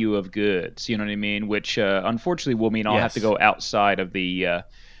value of goods. You know what I mean? Which unfortunately will mean I'll have to go outside of the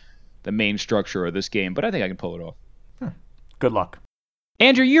main structure of this game. But I think I can pull it off. Good luck,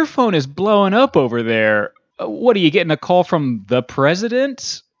 Andrew. Your phone is blowing up over there. What are you getting a call from the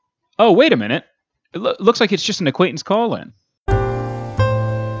president? Oh, wait a minute. It looks like it's just an acquaintance call-in.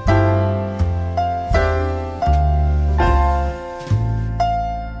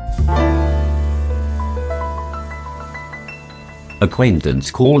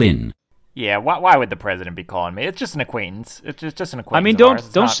 Acquaintance call in. Yeah, why would the president be calling me? It's just an acquaintance. It's just an acquaintance. I mean,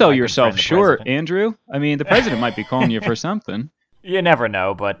 don't sell yourself short, Andrew. I mean, the president might be calling you for something. You never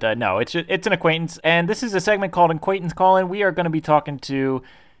know, but no, it's an acquaintance, and this is a segment called Acquaintance Call-In. We are going to be talking to,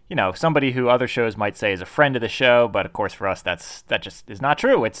 somebody who other shows might say is a friend of the show, but of course for us that just is not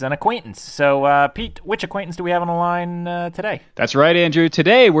true. It's an acquaintance. So, Pete, which acquaintance do we have on the line today? That's right, Andrew.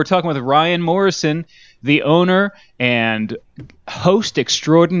 Today we're talking with Ryan Morrison, the owner and host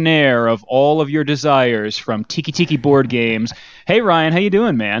extraordinaire of all of your desires from Tiki Tiki Board Games. Hey, Ryan, how you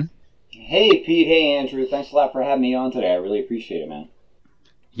doing, man? Hey, Pete. Hey, Andrew. Thanks a lot for having me on today. I really appreciate it, man.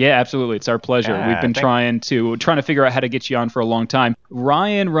 Yeah, absolutely. It's our pleasure. We've been trying to figure out how to get you on for a long time.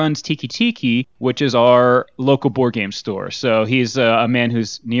 Ryan runs Tiki Tiki, which is our local board game store. So he's a man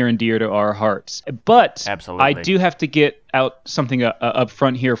who's near and dear to our hearts. But absolutely. I do have to get out something up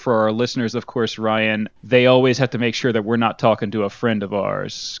front here for our listeners. Of course, Ryan, they always have to make sure that we're not talking to a friend of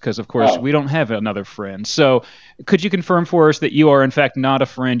ours because, of course, we don't have another friend. So could you confirm for us that you are, in fact, not a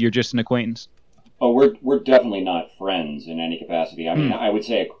friend, you're just an acquaintance? Oh, we're definitely not friends in any capacity. I mean, I would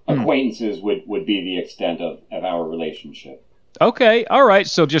say acquaintances would be the extent of our relationship. Okay, all right.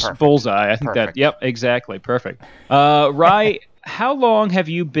 So just perfect. Bullseye. I think perfect. Yep, exactly. Perfect. Rye, how long have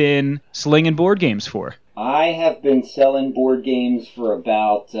you been slinging board games for? I have been selling board games for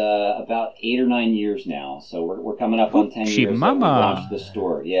about 8 or 9 years now. So we're coming up on 10 years that we launched the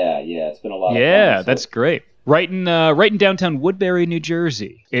store. Yeah, it's been a lot of fun. Yeah, that's great. Right in downtown Woodbury, New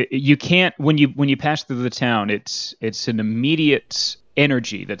Jersey. You can't when you pass through the town. It's an immediate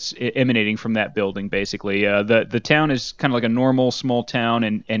energy that's emanating from that building. Basically, the town is kind of like a normal small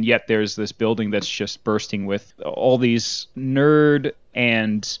town, and yet there's this building that's just bursting with all these nerd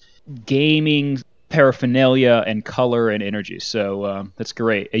and gaming paraphernalia and color and energy. So that's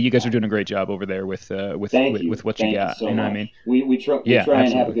great. You guys are doing a great job over there with what you got. So you know what I mean? We try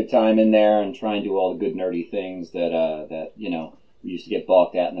and have a good time in there and try and do all the good nerdy things that we used to get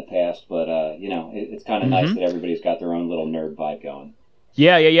balked at in the past. But it's kind of nice that everybody's got their own little nerd vibe going.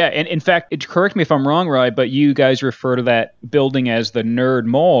 Yeah. And in fact, correct me if I'm wrong, Rye, but you guys refer to that building as the Nerd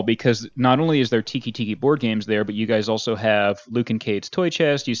Mall because not only is there Tiki Tiki board games there, but you guys also have Luke and Kate's Toy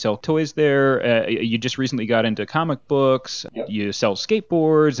Chest. You sell toys there. You just recently got into comic books. Yep. You sell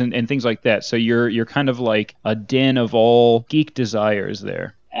skateboards and things like that. So you're kind of like a den of all geek desires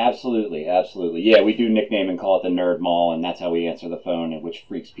there. Absolutely. Yeah, we do nickname and call it the Nerd Mall, and that's how we answer the phone, which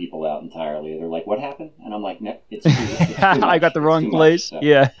freaks people out entirely. They're like, "What happened?" And I'm like, "No, it's too much. I got the wrong place." So,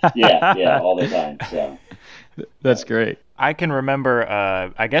 yeah, yeah, all the time. So that's great. I can remember,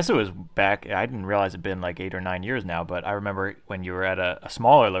 I guess it was back, I didn't realize it'd been like 8 or 9 years now, but I remember when you were at a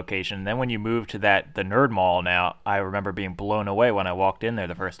smaller location. Then when you moved to the Nerd Mall now, I remember being blown away when I walked in there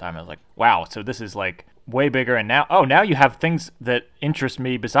the first time. I was like, wow, so this is like way bigger. And now you have things that interest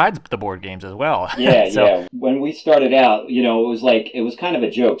me besides the board games as well. Yeah, yeah. When we started out, it was kind of a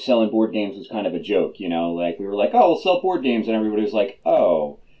joke. Selling board games was kind of a joke, like we were like, oh, we'll sell board games. And everybody was like,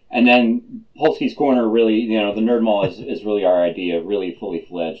 oh. And then Polsky's Corner really, the Nerd Mall is really our idea, really fully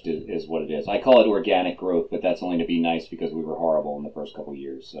fledged is what it is. I call it organic growth, but that's only to be nice because we were horrible in the first couple of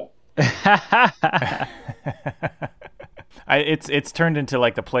years. So. It's turned into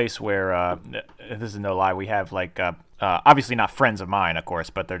like the place where, this is no lie, we have like, obviously not friends of mine, of course,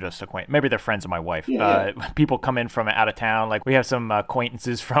 but they're just maybe they're friends of my wife. Yeah. People come in from out of town. Like we have some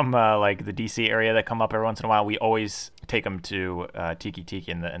acquaintances from like the DC area that come up every once in a while. We always take them to Tiki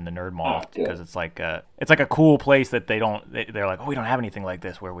Tiki in the Nerd Mall because it's like a cool place that they're like, oh, we don't have anything like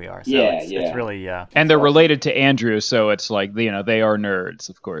this where we are. So it's really and they're related to Andrew, so it's like they are nerds,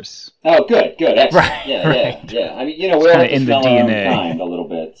 of course. Oh, good, excellent. Right, yeah. I mean, we're all in just the DNA kind a little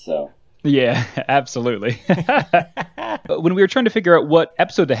bit, so. Yeah, absolutely. When we were trying to figure out what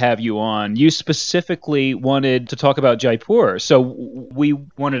episode to have you on, you specifically wanted to talk about Jaipur. So we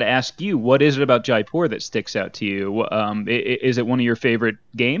wanted to ask you, what is it about Jaipur that sticks out to you? Is it one of your favorite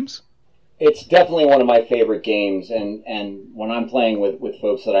games? It's definitely one of my favorite games, and when I'm playing with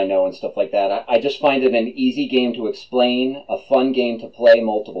folks that I know and stuff like that, I just find it an easy game to explain, a fun game to play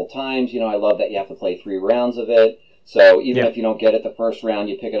multiple times. I love that you have to play 3 rounds of it. So even if you don't get it the first round,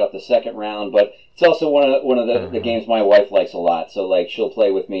 you pick it up the second round. But it's also one of the games my wife likes a lot. So like she'll play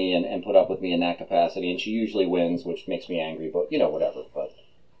with me and put up with me in that capacity, and she usually wins, which makes me angry. But whatever. But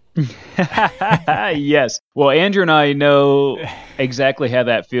yes. Well, Andrew and I know exactly how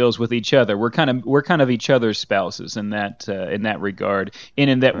that feels with each other. We're kind of each other's spouses in that regard,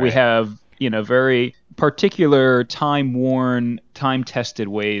 in that we have very particular time-worn, time-tested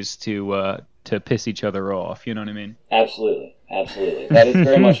ways to piss each other off. You know what I mean? Absolutely. That is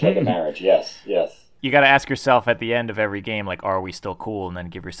very much like a marriage. Yes. You got to ask yourself at the end of every game, like, are we still cool? And then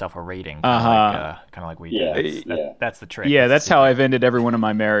give yourself a rating, kind of like we did. That's the trick. Yeah, that's how I've ended every one of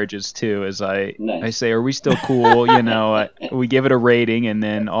my marriages too. Is I say, are we still cool? We give it a rating, and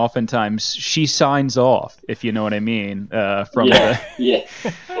then oftentimes she signs off, if you know what I mean.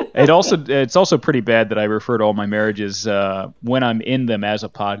 It's also pretty bad that I refer to all my marriages when I'm in them as a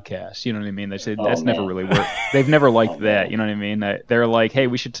podcast. You know what I mean? They say that's never really worked. They've never liked that. You know what I mean? They're like, hey,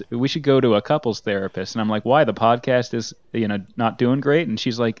 we should go to a couples therapist. And I'm like, why? The podcast is not doing great. And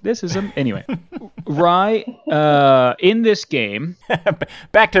she's like, this is anyway. Rye, in this game,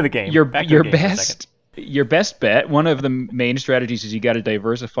 back to the game. Your best bet. One of the main strategies is you got to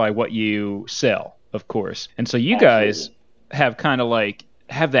diversify what you sell, of course. And so you guys have kind of like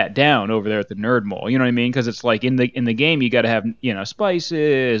have that down over there at the Nerd Mall. You know what I mean? Because it's like in the game you got to have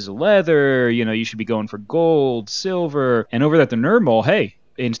spices, leather. You should be going for gold, silver, and over there at the Nerd Mall, hey.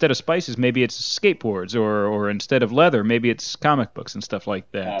 Instead of spices, maybe it's skateboards, or instead of leather, maybe it's comic books and stuff like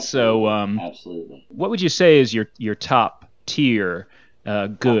that. Absolutely. What would you say is your top tier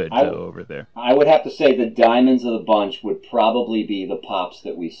over there? I would have to say the diamonds of the bunch would probably be the pops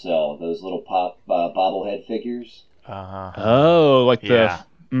that we sell. Those little pop bobblehead figures. Oh, like the.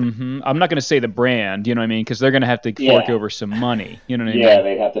 Mm-hmm. I'm not going to say the brand, you know what I mean, because they're going to have to fork over some money. You know what I mean? Yeah,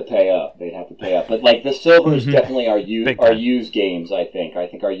 they'd have to pay up. But like the silvers definitely are used games. I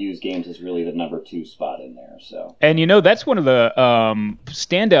think our used games is really the number 2 spot in there. So. And that's one of the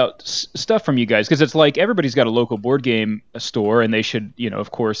standout stuff from you guys, because it's like everybody's got a local board game store, and they should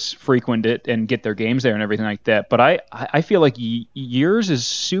of course frequent it and get their games there and everything like that. But I feel like yours is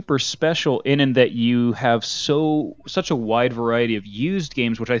super special in that you have such a wide variety of used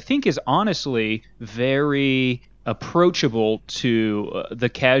games, which I think is honestly very approachable to the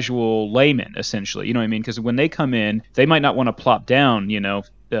casual layman, essentially. You know what I mean? Because when they come in, they might not want to plop down, the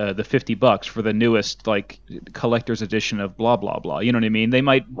 $50 for the newest like collector's edition of blah blah blah. You know what I mean? They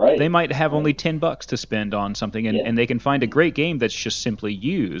might have only $10 to spend on something, and they can find a great game that's just simply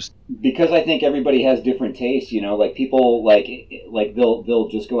used. Because I think everybody has different tastes. Like people like they'll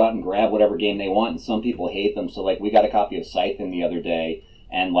just go out and grab whatever game they want, and some people hate them. So like we got a copy of Scythe in the other day.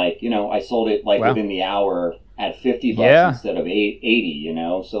 And I sold it within the hour at $50 instead of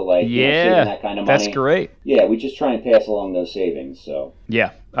 $80. So saving that kind of money. That's great. Yeah, we just try and pass along those savings. So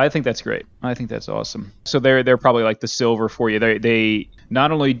yeah, I think that's great. I think that's awesome. So they're probably like the silver for you. They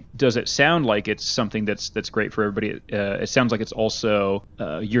not only does it sound like it's something that's great for everybody. It sounds like it's also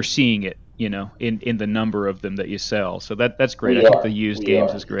you're seeing it in the number of them that you sell. So that's great. I think the used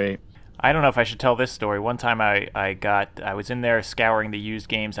games is great. I don't know if I should tell this story. One time I was in there scouring the used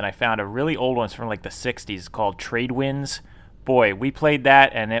games, and I found a really old one from like the 60s called Trade Winds. Boy, we played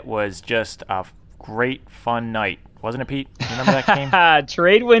that, and it was just a great, fun night. Wasn't it, Pete? You remember that game?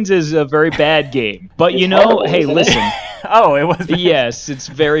 Trade Winds is a very bad game. But It's horrible, hey, isn't it? listen. Oh, it was. Yes, it's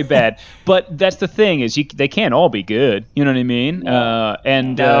very bad. But that's the thing is they can't all be good. You know what I mean? No,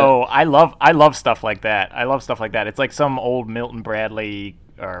 I love stuff like that. I love stuff like that. It's like some old Milton Bradley,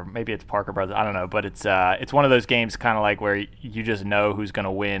 or maybe it's Parker Brothers. I don't know, but it's one of those games kind of like where you just know who's going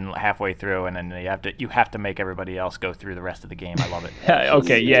to win halfway through, and then you have to make everybody else go through the rest of the game. I love it.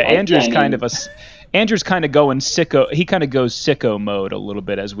 Okay, yeah. Andrew's kind of going sicko. He kind of goes sicko mode a little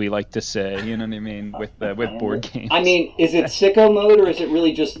bit, as we like to say. You know what I mean with board games. I mean, is it sicko mode, or is it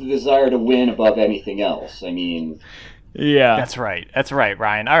really just the desire to win above anything else? I mean, yeah. That's right,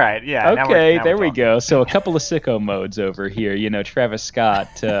 Ryan. All right, yeah. Okay, now there we're we talking. go. So a couple of sicko modes over here. Travis Scott,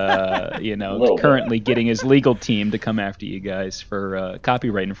 currently getting his legal team to come after you guys for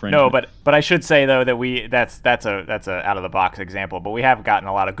copyright infringement. No, but I should say though that that's a out of the box example, but we have gotten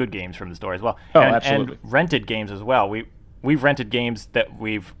a lot of good games from the store as well. Oh, and, absolutely. And rented games as well. We've rented games that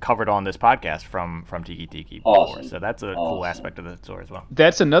we've covered on this podcast from Tiki Tiki before, Awesome. so that's a cool aspect of the store as well.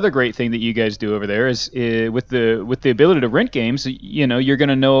 That's another great thing that you guys do over there is with the ability to rent games. You're going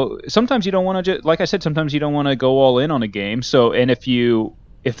to know. Sometimes you don't want to, like I said, sometimes you don't want to go all in on a game. So, and if you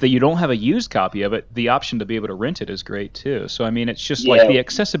don't have a used copy of it, the option to be able to rent it is great too. So, I mean, it's just like the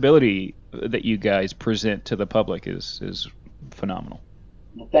accessibility that you guys present to the public is phenomenal.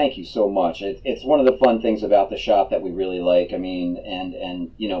 well, thank you so much. It's one of the fun things about the shop that we really like. I mean,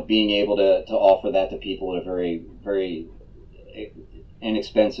 and being able to offer that to people at a very, very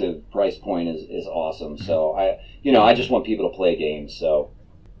inexpensive price point is awesome. So I just want people to play games. So.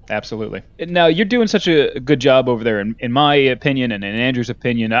 Absolutely. Now, you're doing such a good job over there, in my opinion and in Andrew's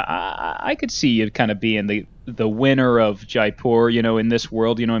opinion. I could see you kind of being the winner of Jaipur, in this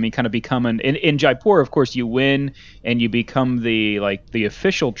world, I mean, kind of becoming in Jaipur, of course, you win and you become the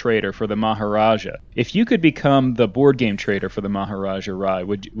official trader for the Maharaja. If you could become the board game trader for the Maharaja Rai,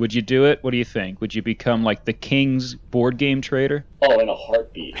 would you do it? What do you think? Would you become like the king's board game trader? Oh, in a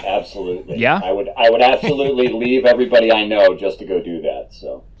heartbeat, absolutely. Yeah? I would absolutely leave everybody I know just to go do that.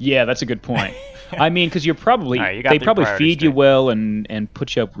 So. Yeah, that's a good point. I mean, because you're probably All right, you got they the probably priorities feed you straight. well and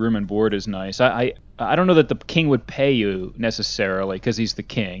put you up room and board is nice. I don't know that the king would pay you necessarily because he's the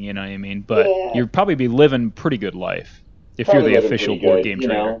king, you know what I mean? But Yeah. you'd probably be living pretty good life if Probably you're the living official pretty board good, game you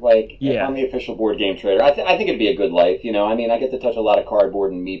trader. know, if Yeah. I'm the official board game trader, I think it'd be a good life. I mean, I get to touch a lot of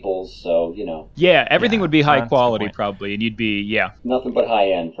cardboard and meeples, so Yeah, everything Yeah, would be high that's a good quality point. probably, and you'd be nothing but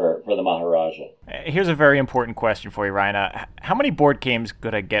high end for the Maharaja. Here's a very important question for you, Ryan. How many board games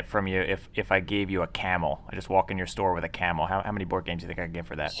could I get from you if I gave you a camel? I just walk in your store with a camel. How many board games do you think I could get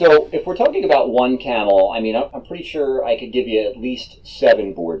for that? So if we're talking about one camel, I mean, I'm pretty sure I could give you at least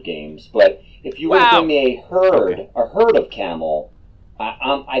 7 board games. But if you were to Wow. give me a herd of camel,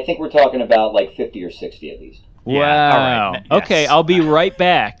 I think we're talking about like 50 or 60 at least. Yeah, wow. all right, yes. Okay, I'll be right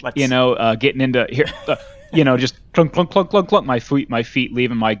back. Let's- Getting into here. Just clunk, clunk, clunk, clunk, clunk. My feet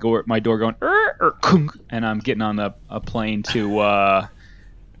leaving my door going, kunk, and I'm getting on a plane to, I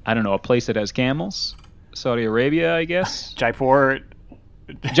don't know, a place that has camels, Saudi Arabia, I guess. Jaipur.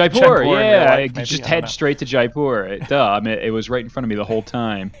 Jaipur, in real yeah. life, I maybe, just I don't head know. straight to Jaipur. Duh. I mean, it was right in front of me the whole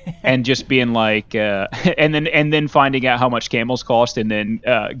time, and just being like, and then finding out how much camels cost, and then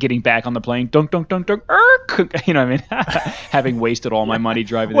getting back on the plane, dunk, dunk, dunk, dunk, you know what I mean? Having wasted all my money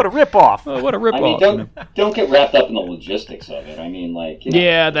driving. What a ripoff! Oh, what a I mean, ripoff! don't get wrapped up in the logistics of it. I mean, like,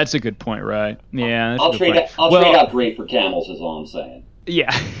 Yeah, that's a good point, right? Yeah, that's a I'll good trade point. trade out great for camels, is all I'm saying.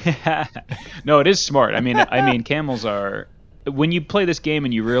 Yeah. No, it is smart. I mean, camels are. When you play this game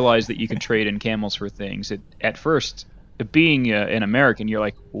and you realize that you can trade in camels for things, at first, being an American, you're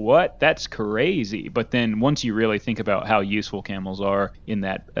like, what? That's crazy. But then once you really think about how useful camels are in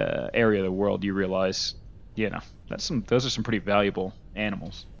that area of the world, you realize, those are some pretty valuable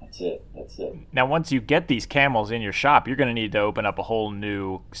animals. That's it. Now, once you get these camels in your shop, you're going to need to open up a whole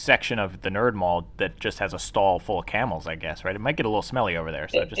new section of the Nerd Mall that just has a stall full of camels, I guess, right? It might get a little smelly over there,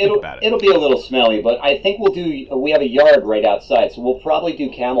 so just think about it. It'll be a little smelly, but I think we have a yard right outside, so we'll probably do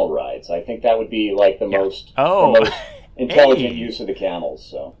camel rides. I think that would be like the most intelligent Hey. use of the camels.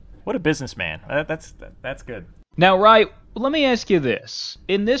 So What a businessman. That's good. Now, Rai, let me ask you this.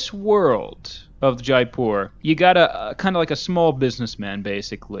 In this world of Jaipur, you got a kind of like a small businessman,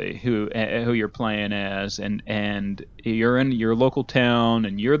 basically, who you're playing as, and you're in your local town,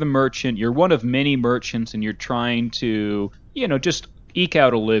 and you're the merchant. You're one of many merchants, and you're trying to, just eke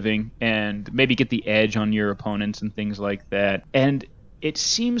out a living and maybe get the edge on your opponents and things like that. And it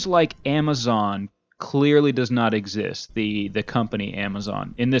seems like Amazon clearly does not exist, the company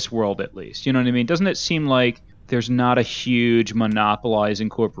Amazon, in this world at least. You know what I mean? Doesn't it seem like there's not a huge monopolizing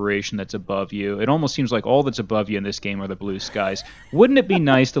corporation that's above you? It almost seems like all that's above you in this game are the blue skies. Wouldn't it be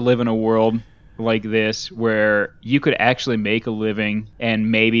nice to live in a world like this where you could actually make a living and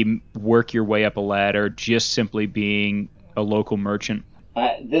maybe work your way up a ladder just simply being a local merchant?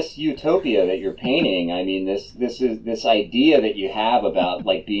 This utopia that you're painting, I mean, this idea that you have about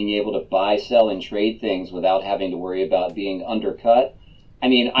like being able to buy, sell, and trade things without having to worry about being undercut. I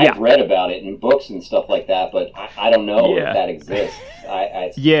mean, I've read about it in books and stuff like that, but I don't know if that exists.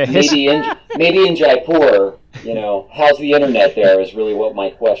 Maybe in Jaipur, you know, how's the internet there is really what my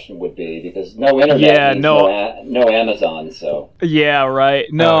question would be, because no internet means no Amazon. So yeah, right.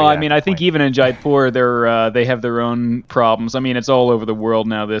 No, I mean, I think even in Jaipur, they have their own problems. I mean, it's all over the world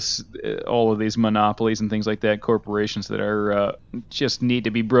now. All of these monopolies and things like that, corporations that are just need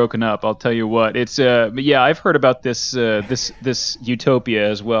to be broken up. I'll tell you what. It's I've heard about this utopia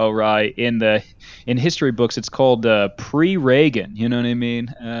as well, right? In history books, it's called pre-Reagan. You know what I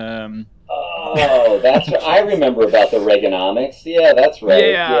mean? Oh, that's right. I remember about the Reaganomics. Yeah, that's right.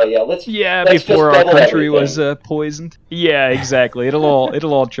 Yeah. Let's before our country was poisoned. Yeah, exactly. It'll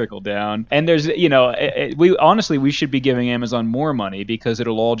all trickle down. And there's, you know, we should be giving Amazon more money because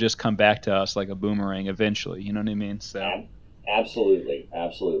it'll all just come back to us like a boomerang eventually. You know what I mean? So. Absolutely.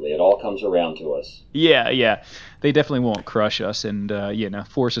 It all comes around to us. Yeah. They definitely won't crush us and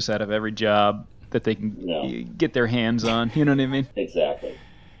force us out of every job that they can get their hands on. You know what I mean? Exactly.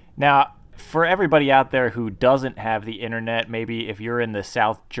 Now, for everybody out there who doesn't have the internet, maybe if you're in the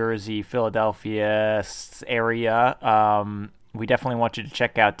South Jersey, Philadelphia area, we definitely want you to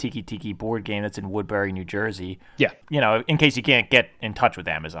check out Tiki Tiki Board Game that's in Woodbury, New Jersey. Yeah. You know, in case you can't get in touch with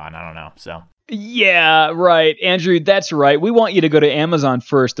Amazon, I don't know, so... Yeah, right. Andrew, that's right. We want you to go to Amazon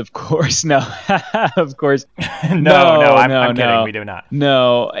first, of course. No, of course. No, I'm kidding. We do not.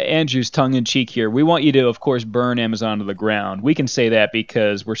 No, Andrew's tongue-in-cheek here. We want you to, of course, burn Amazon to the ground. We can say that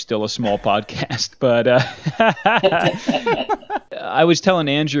because we're still a small podcast. But I was telling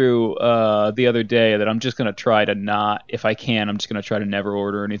Andrew the other day that I'm just going to try to not, if I can, I'm just going to try to never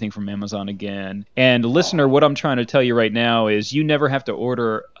order anything from Amazon again. And listener, what I'm trying to tell you right now is you never have to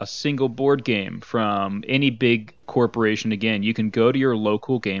order a single board game from any big corporation again. You can go to your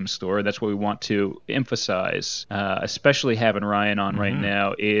local game store. That's what we want to emphasize, especially having Ryan on right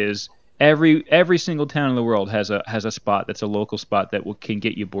now, is every single town in the world has a spot that's a local spot that can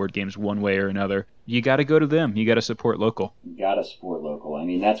get you board games one way or another. You got to go to them. You got to support local. You got to support local. I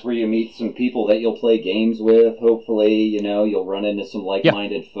mean, that's where you meet some people that you'll play games with. Hopefully, you know, you'll run into some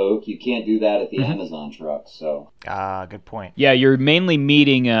like-minded folk. You can't do that at the Amazon truck. So. Good point. Yeah, you're mainly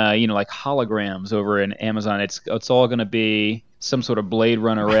meeting, like holograms over in Amazon. It's all going to be some sort of Blade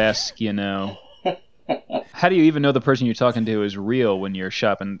Runner-esque, you know. How do you even know the person you're talking to is real when you're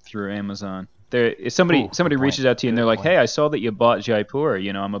shopping through Amazon? Somebody reaches out to you and they're like, "Hey, I saw that you bought Jaipur.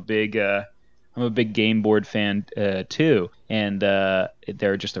 You know, I'm a big game board fan too." And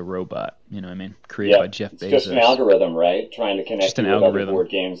they're just a robot. You know what I mean? Created by Jeff Bezos. It's just an algorithm, right? Trying to connect you with other board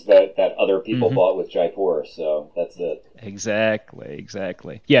games that other people bought with Jaipur. So that's it.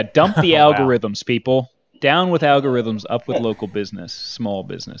 Exactly. Yeah, dump the algorithms, people. Down with algorithms, up with local business, small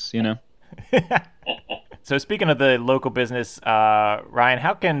business, you know? So speaking of the local business, Ryan,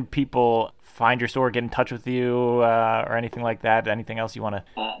 how can people find your store, get in touch with you, or anything like that? Anything else you want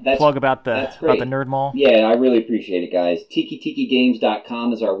to plug about the Nerd Mall? Yeah, I really appreciate it, guys.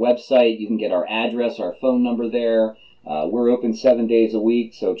 TikiTikiGames.com is our website. You can get our address, our phone number there. We're open 7 days a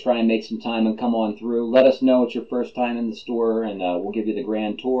week, so try and make some time and come on through. Let us know it's your first time in the store, and we'll give you the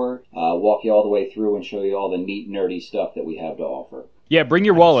grand tour, walk you all the way through, and show you all the neat, nerdy stuff that we have to offer. Yeah, bring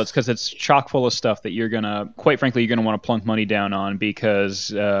your wallets because it's chock full of stuff that you're gonna, quite frankly, want to plunk money down on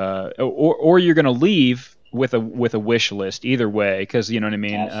because, or you're gonna leave with a wish list. Either way, because you know what I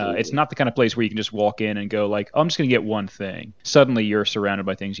mean. It's not the kind of place where you can just walk in and go like, "Oh, I'm just gonna get one thing." Suddenly, you're surrounded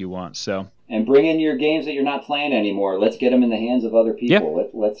by things you want. So. And bring in your games that you're not playing anymore. Let's get them in the hands of other people. Yeah.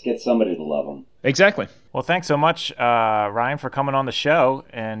 Let's get somebody to love them. Exactly. Well, thanks so much, Ryan, for coming on the show,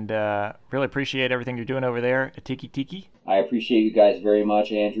 and really appreciate everything you're doing over there at Tiki Tiki. I appreciate you guys very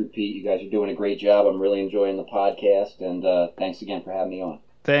much, Andrew, Pete. You guys are doing a great job. I'm really enjoying the podcast, and thanks again for having me on.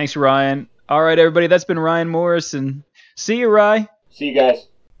 Thanks, Ryan. All right, everybody, that's been Ryan Morris, and see you, Rye. See you guys.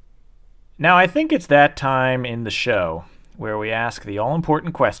 Now, I think it's that time in the show where we ask the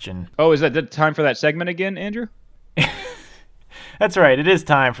all-important question. Oh, is that the time for that segment again, Andrew? That's right. It is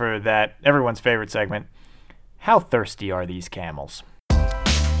time for that, everyone's favorite segment. How thirsty are these camels?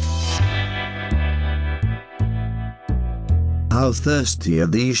 How thirsty are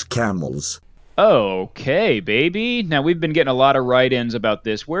these camels? Okay, baby. Now we've been getting a lot of write-ins about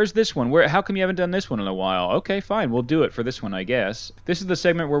this. Where's this one? How come you haven't done this one in a while? Okay, fine. We'll do it for this one, I guess. This is the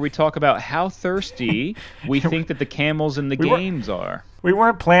segment where we talk about how thirsty we think that the camels in the games are. We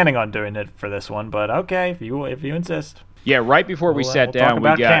weren't planning on doing it for this one, but okay, if you insist. Yeah, right before we sat we'll down, talk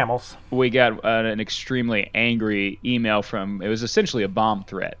about camels. we got an extremely angry email from. It was essentially a bomb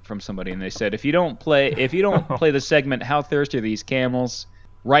threat from somebody, and they said, if you don't play the segment "How Thirsty Are These Camels"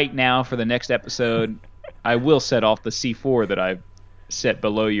 right now for the next episode, I will set off the C4 that I've set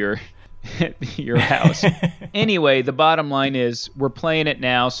below your house. Anyway, the bottom line is we're playing it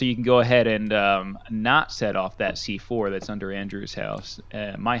now, so you can go ahead and not set off that C4 that's under Andrew's house.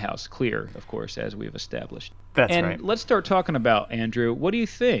 My house clear, of course, as we've established. That's and right. Let's start talking about, Andrew. What do you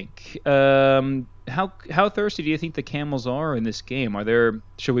think? How thirsty do you think the camels are in this game?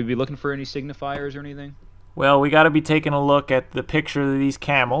 Should we be looking for any signifiers or anything? Well, we got to be taking a look at the picture of these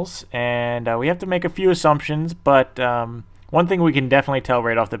camels, and we have to make a few assumptions, but one thing we can definitely tell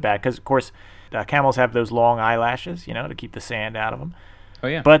right off the bat, because, of course, camels have those long eyelashes, to keep the sand out of them. Oh,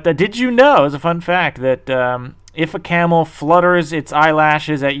 yeah. But did you know, as a fun fact, that if a camel flutters its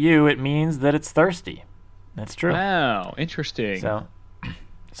eyelashes at you, it means that it's thirsty. That's true. Wow, interesting. So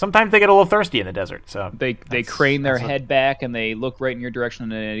sometimes they get a little thirsty in the desert. So they crane their head back and they look right in your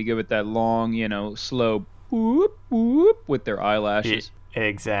direction and they give it that long, slow whoop whoop with their eyelashes.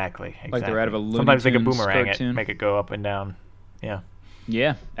 Exactly. Like they're out of a Looney Sometimes they can Tunes boomerang cartoon. it, make it go up and down. Yeah.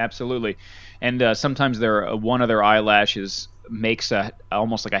 Yeah, absolutely. And sometimes one of their eyelashes makes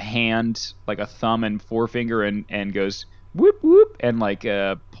almost like a hand, like a thumb and forefinger, and goes whoop whoop, and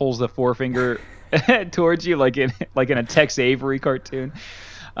pulls the forefinger towards you, like in a Tex Avery cartoon.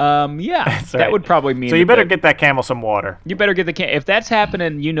 Yeah, that's right. That would probably mean. So you better get that camel some water. You better get if that's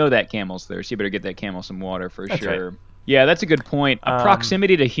happening, that camel's thirst. You better get that camel some water for sure. Right. Yeah, that's a good point.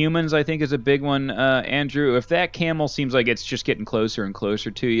 Proximity to humans, I think, is a big one, Andrew. If that camel seems like it's just getting closer and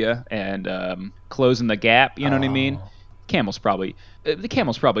closer to you and closing the gap, you know what I mean? The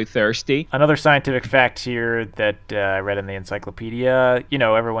camel's probably thirsty. Another scientific fact here that I read in the encyclopedia.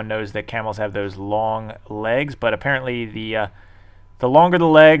 Everyone knows that camels have those long legs, but apparently the longer the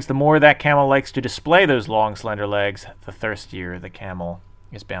legs, the more that camel likes to display those long, slender legs, the thirstier the camel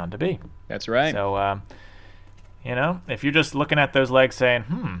is bound to be. That's right. So, if you're just looking at those legs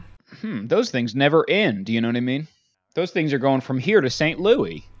saying, those things never end, you know what I mean? Those things are going from here to St.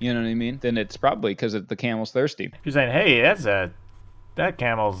 Louis, you know what I mean? Then it's probably because the camel's thirsty. If you're saying, hey, that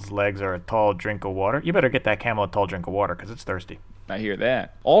camel's legs are a tall drink of water, you better get that camel a tall drink of water because it's thirsty. I hear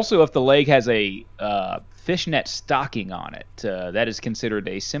that. Also, if the leg has a fishnet stocking on it, that is considered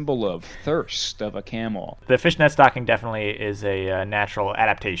a symbol of thirst of a camel. The fishnet stocking definitely is a natural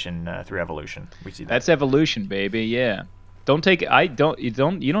adaptation through evolution. We see that. That's evolution, baby. Yeah. You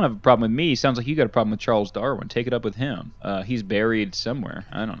don't have a problem with me. Sounds like you got a problem with Charles Darwin. Take it up with him. He's buried somewhere.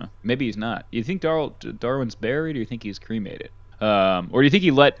 I don't know. Maybe he's not. You think Darwin's buried, or you think he's cremated? Or do you think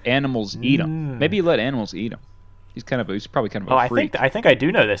he let animals eat him? Maybe he let animals eat him. He's probably kind of a freak. I think I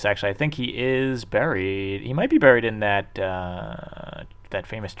do know this actually. I think he is buried. He might be buried in that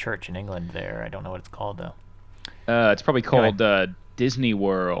famous church in England there. I don't know what it's called though. It's probably called Disney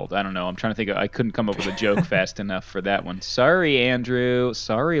World. I don't know. I'm trying to think. I couldn't come up with a joke fast enough for that one. Sorry, Andrew.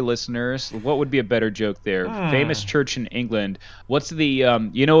 Sorry, listeners. What would be a better joke there? Famous church in England. What's the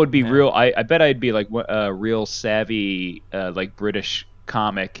it would be real. I bet I'd be like a real savvy like British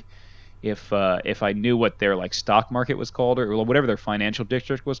comic if I knew what their stock market was called or whatever their financial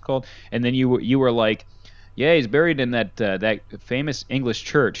district was called, and then you were like, yeah, he's buried in that famous English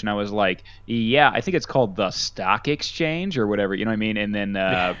church, and I was like, yeah, I think it's called the Stock Exchange or whatever, you know what I mean? And then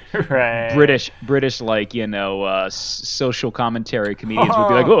right. British social commentary comedians would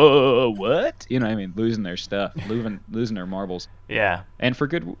be like, oh, what? You know what I mean? Losing their stuff, losing their marbles. Yeah, and for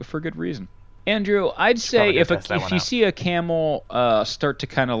good reason. Andrew, I'd say if you see a camel start to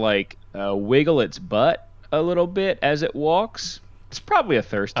kind of wiggle its butt a little bit as it walks, it's probably a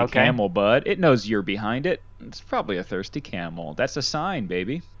thirsty camel, bud. It knows you're behind it. It's probably a thirsty camel. That's a sign,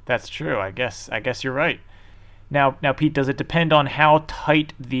 baby. That's true. I guess you're right. Now, Pete, does it depend on how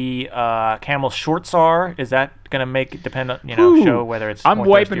tight the camel's shorts are? Is that going to make it depend on, show whether it's I'm more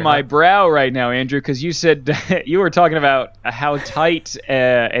wiping my brow right now, Andrew, because you said you were talking about how tight,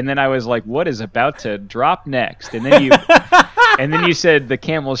 and then I was like, what is about to drop next? And then you said the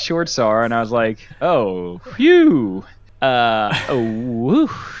camel's shorts are, and I was like, oh, phew.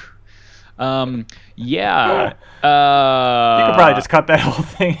 Yeah. You could probably just cut that whole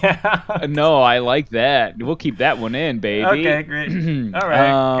thing out. No, I like that. We'll keep that one in, baby. Okay, great. All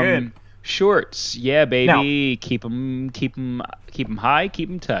right, good. Shorts, yeah, baby. Keep them high, keep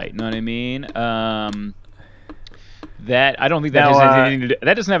them tight. Know what I mean? That I don't think that Now, has anything to do,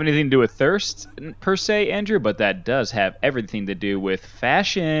 that doesn't have anything to do with thirst per se, Andrew, but that does have everything to do with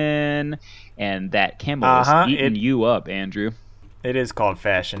fashion, and that camel is eating you up, Andrew. It is called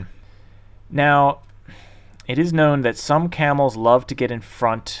fashion. Now, it is known that some camels love to get in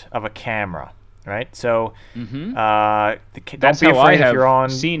front of a camera, right? So, That's don't be how I afraid if you're on.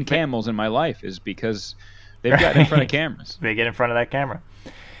 have seen camels in my life, is because they've gotten in front of cameras. They get in front of that camera.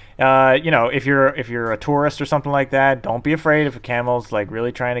 If you're a tourist or something like that, don't be afraid if a camel's like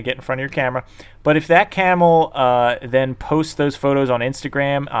really trying to get in front of your camera. But if that camel then posts those photos on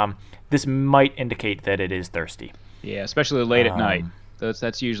Instagram, this might indicate that it is thirsty. Yeah, especially late at night.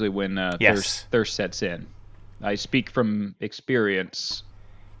 That's usually when thirst sets in. I speak from experience.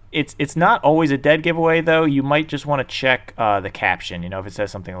 It's not always a dead giveaway, though. You might just want to check the caption. If it says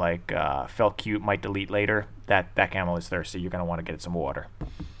something like "felt cute, might delete later," that camel is thirsty. You're going to want to get it some water.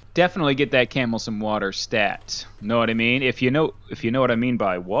 Definitely get that camel some water stat. Know what I mean? If you know what I mean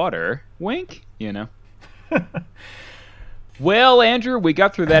by water, wink, Well, Andrew, we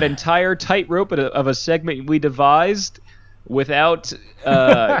got through that entire tightrope of a segment we devised without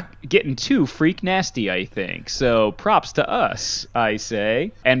getting too freak nasty, I think. So props to us, I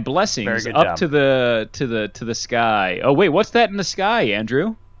say, and blessings up to the sky. Oh wait, what's that in the sky,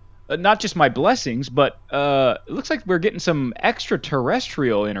 Andrew? Not just my blessings, but it looks like we're getting some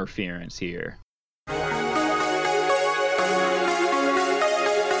extraterrestrial interference here.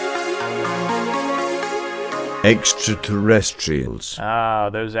 Extraterrestrials. Ah,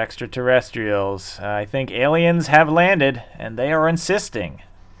 those extraterrestrials. I think aliens have landed, and they are insisting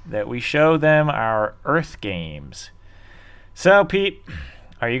that we show them our Earth games. So, Pete,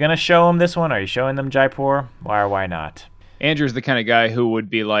 are you going to show them this one? Are you showing them Jaipur? Why or why not? Andrew's the kind of guy who would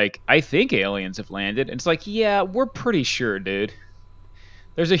be like, I think aliens have landed. And it's like, yeah, we're pretty sure, dude.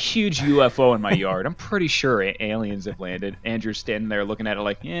 There's a huge UFO in my yard. I'm pretty sure aliens have landed. Andrew's standing there looking at it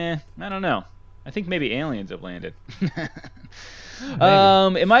like, I don't know. I think maybe aliens have landed.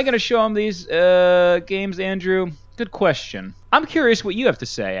 Am I going to show him these games, Andrew? Good question. I'm curious what you have to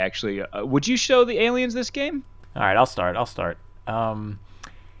say, actually. Would you show the aliens this game? All right, I'll start.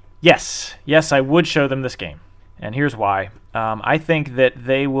 Yes, I would show them this game. And here's why. I think that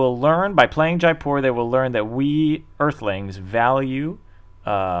they will learn, by playing Jaipur, they will learn that we Earthlings value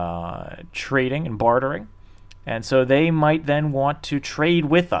trading and bartering. And so they might then want to trade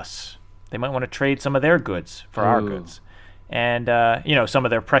with us. They might want to trade some of their goods for our goods. And, some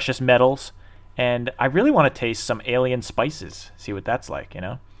of their precious metals. And I really want to taste some alien spices, see what that's like,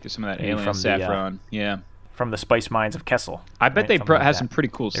 Get some of that maybe alien saffron, from the spice mines of Kessel. I bet they have some pretty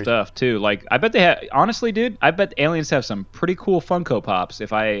cool stuff, too. Like, I bet they have, honestly, dude, I bet aliens have some pretty cool Funko Pops,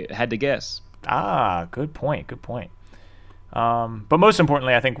 if I had to guess. Ah, good point. But most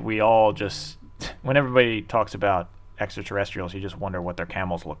importantly, I think we all just, when everybody talks about extraterrestrials, you just wonder what their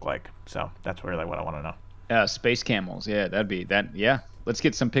camels look like. So that's really what I want to know. Space camels, that'd be that. Yeah, let's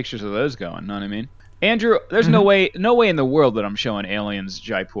get some pictures of those going. Know what I mean, Andrew? There's no way in the world that I'm showing aliens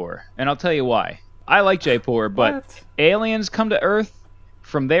Jaipur, and I'll tell you why. I like Jaipur, but aliens come to Earth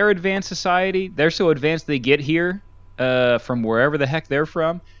from their advanced society. They're so advanced they get here from wherever the heck they're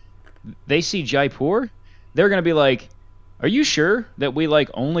from. They see Jaipur, they're gonna be like, "Are you sure that we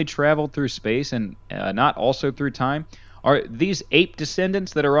only traveled through space and not also through time? Are these ape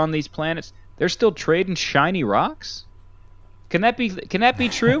descendants that are on these planets? They're still trading shiny rocks? Can that be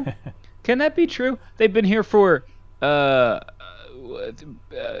true? Can that be true? They've been here for I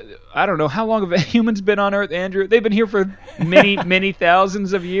don't know how long have humans been on Earth, Andrew? They've been here for many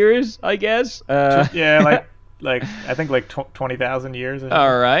thousands of years, I guess. I think 20,000 years. Or something.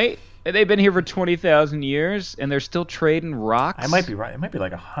 All right. They've been here for 20,000 years, and they're still trading rocks. I might be right. It might be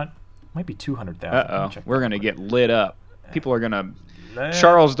might be 200,000. We're gonna get lit up. People are gonna.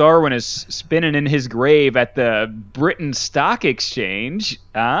 Charles Darwin is spinning in his grave at the Britain Stock Exchange.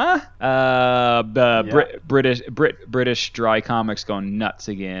 British dry comics going nuts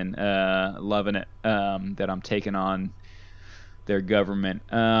again. Loving it. That I'm taking on their government.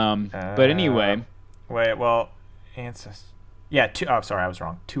 But anyway. Wait. Well, ancestors. Yeah. Sorry, I was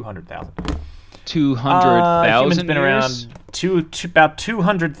wrong. 200,000. 200,000 humans been around about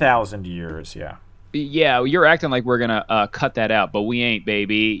 200,000 years. Yeah. Yeah, you're acting like we're gonna cut that out, but we ain't,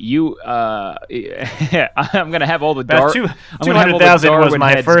 baby. I'm gonna have all the 200,000 was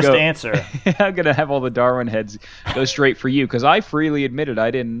my first answer. I'm gonna have all the Darwin heads go straight for you because I freely admitted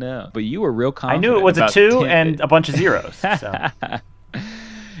I didn't know, but you were real confident. I knew it was a 2 and a bunch of zeros. So.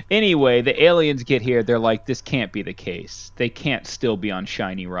 Anyway, the aliens get here. They're like, this can't be the case. They can't still be on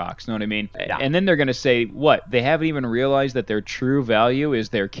shiny rocks. Know what I mean? Yeah. And then they're going to say, what? They haven't even realized that their true value is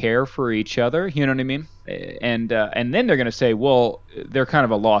their care for each other. You know what I mean? And then they're going to say, well, they're kind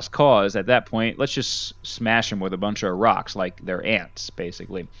of a lost cause at that point. Let's just smash them with a bunch of rocks, like they're ants,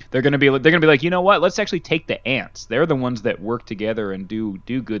 basically. They're going to be like, you know what? Let's actually take the ants. They're the ones that work together and do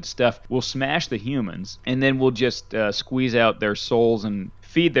good stuff. We'll smash the humans, and then we'll just squeeze out their souls and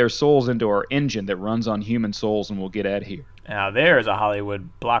feed their souls into our engine that runs on human souls, and we'll get out of here. Now, there's a Hollywood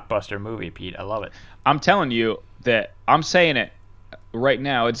blockbuster movie, Pete. I love it. I'm telling you that I'm saying it right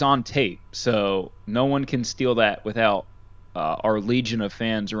now. It's on tape, so no one can steal that without our legion of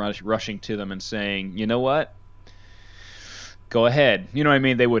fans rushing to them and saying, you know what? Go ahead. You know what I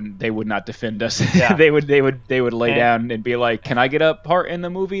mean? They would not defend us. Yeah. they would lay down and be like, can I get a part in the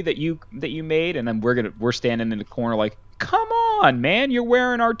movie that you made? And then we're standing in the corner like, come on, man, you're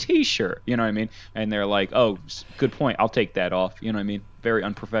wearing our T-shirt. You know what I mean? And they're like, oh, good point. I'll take that off. You know what I mean? Very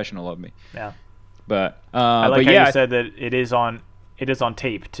unprofessional of me. Yeah. But I like but how yeah, you said that it is on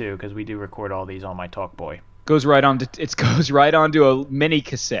tape too, because we do record all these on my Talkboy. goes right onto a mini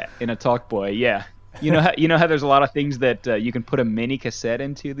cassette in a Talkboy. Yeah. You know how there's a lot of things that you can put a mini cassette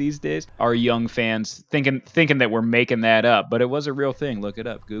into these days? Our young fans thinking that we're making that up, but it was a real thing. Look it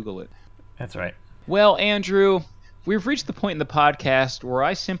up. Google it. That's right. Well, Andrew, we've reached the point in the podcast where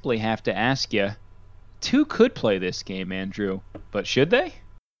I simply have to ask you, two could play this game, Andrew, but should they?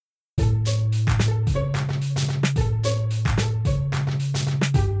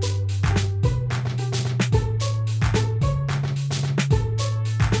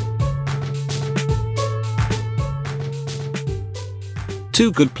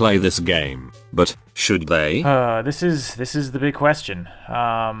 Two could play this game, but should they? This is the big question.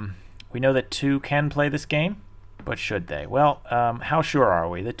 We know that two can play this game, but should they? Well, how sure are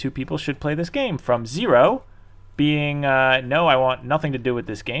we that two people should play this game? From 0 being no, I want nothing to do with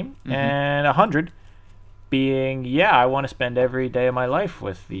this game, and 100 being I want to spend every day of my life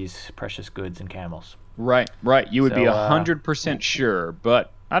with these precious goods and camels. Right. You would be So, 100% sure,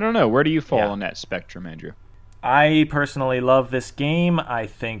 but I don't know. Where do you fall Yeah. on that spectrum, Andrew? I personally love this game. I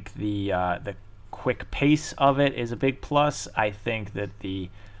think the quick pace of it is a big plus. I think that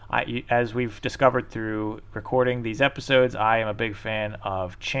as we've discovered through recording these episodes, I am a big fan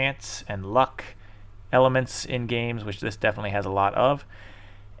of chance and luck elements in games, which this definitely has a lot of.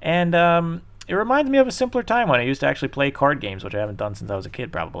 And it reminds me of a simpler time when I used to actually play card games, which I haven't done since I was a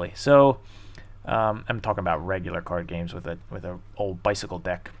kid, probably. So I'm talking about regular card games with a old bicycle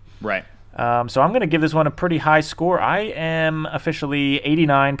deck. Right. So I'm going to give this one a pretty high score. I am officially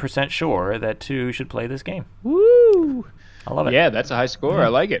 89% sure that two should play this game. Woo! I love it. Yeah, that's a high score. I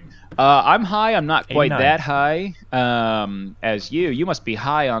like it. I'm high. I'm not quite 89. that high as you. You must be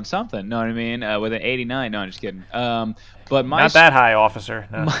high on something. Know what I mean? With an 89. No, I'm just kidding. But Not that high, officer.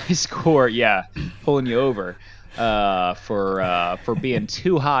 No. my score, pulling you over for being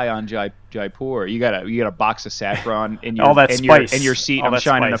too high on Jaipur. You got a box of saffron in your All that spice. in your seat. All I'm that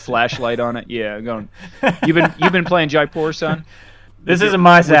shining spice. a flashlight on it. Yeah, I'm going. You've been playing Jaipur, son. This isn't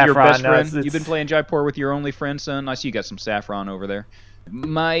my With your saffron. best No, friend. it's- You've been playing Jaipur with your only friend, son. I see you got some saffron over there.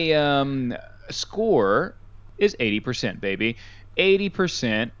 My score is 80%, baby.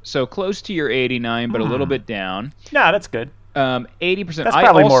 80%, so close to your 89, but a little bit down. No, that's good. 80%. That's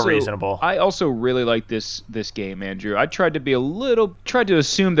probably more reasonable. I also really like this game, Andrew. I tried to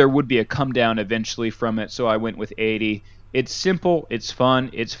assume there would be a come down eventually from it, so I went with 80. It's simple, it's fun,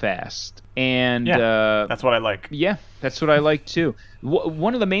 it's fast, and That's what I like. yeah, that's what I like too.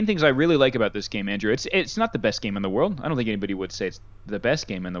 One of the main things I really like about this game, Andrew, it's not the best game in the world. I don't think anybody would say it's the best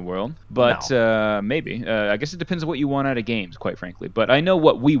game in the world, but maybe. I guess it depends on what you want out of games, quite frankly. But I know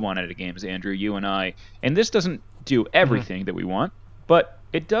what we want out of games, Andrew, you and I. And this doesn't do everything that we want, but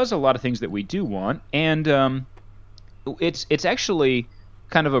it does a lot of things that we do want. And it's actually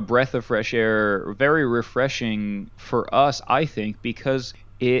kind of a breath of fresh air, very refreshing for us, I think, because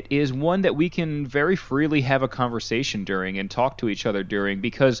it is one that we can very freely have a conversation during and talk to each other during,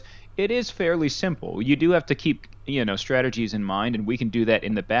 because it is fairly simple. You do have to keep, strategies in mind, and we can do that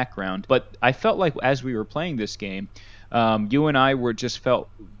in the background. But I felt like as we were playing this game, you and I felt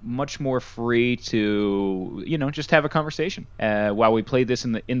much more free to, just have a conversation while we played this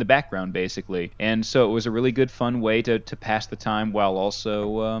in the background, basically. And so it was a really good, fun way to pass the time while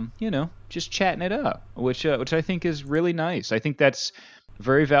also, just chatting it up, which I think is really nice. I think that's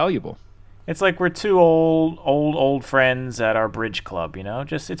very valuable. It's like we're two old friends at our bridge club,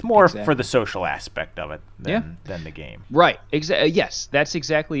 it's more Exactly. for the social aspect of it than the game. Right. Yes, that's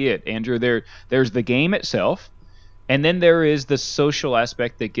exactly it, Andrew. There's the game itself. And then there is the social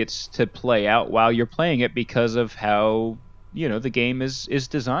aspect that gets to play out while you're playing it because of how the game is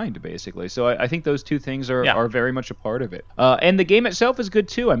designed, basically. So I think those two things are very much a part of it. And the game itself is good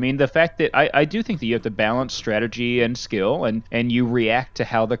too. I mean, the fact that I do think that you have to balance strategy and skill, and you react to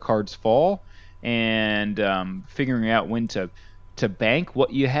how the cards fall, and figuring out when to bank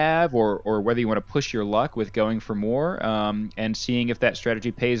what you have, or whether you want to push your luck with going for more, and seeing if that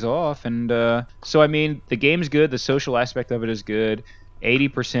strategy pays off. And so I mean, the game's good, the social aspect of it is good.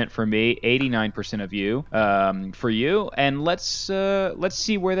 80% for me, 89% of you for you, and let's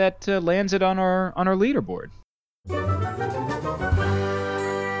see where that lands it on our leaderboard.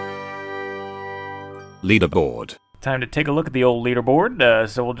 Leaderboard. Time to take a look at the old leaderboard.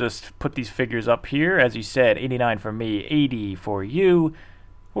 So we'll just put these figures up here. As you said, 89 for me, 80 for you.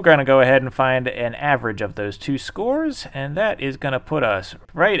 We're going to go ahead and find an average of those two scores, and that is going to put us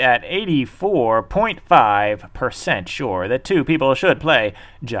right at 84.5% sure that two people should play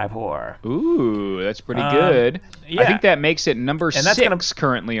Jaipur. Ooh, that's pretty good. Yeah. I think that makes it number And that's 6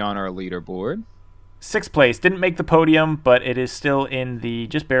 currently on our leaderboard. 6th place. Didn't make the podium, but it is still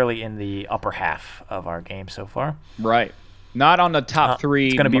just barely in the upper half of our game so far. Right. Not on the top 3,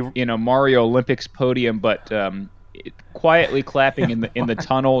 it's gonna be Mario Olympics podium, but quietly clapping in the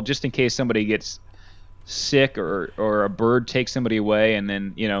tunnel just in case somebody gets sick or a bird takes somebody away, and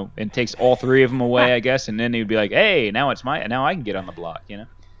then and takes all 3 of them away, I guess, and then he'd be like, hey, now I can get on the block.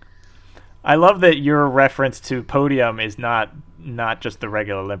 I love that your reference to podium is not just the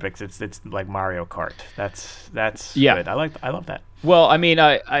regular Olympics. It's like Mario Kart. That's good. I love that. Well, I mean,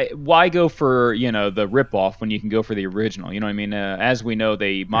 why go for the ripoff when you can go for the original? You know what I mean? As we know,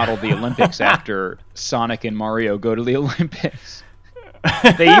 they modeled the Olympics after Sonic and Mario go to the Olympics.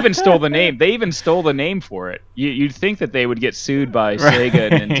 They even stole the name. They even stole the name for it. You'd think that they would get sued by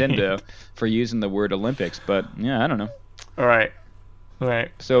Sega and Nintendo for using the word Olympics, but yeah, I don't know. All right.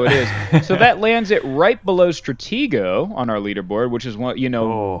 Right. So it is. So that lands it right below Stratego on our leaderboard, which is one,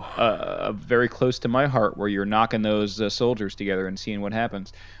 very close to my heart, where you're knocking those soldiers together and seeing what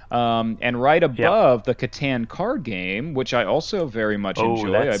happens. And right above the Catan card game, which I also very much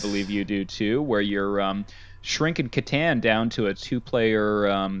enjoy. I believe you do too, where you're shrinking Catan down to a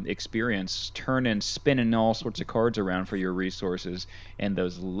 2-player experience, turning, spinning all sorts of cards around for your resources, and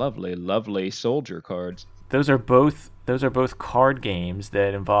those lovely, lovely soldier cards. Those are both card games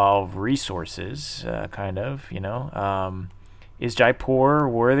that involve resources, kind of, Is Jaipur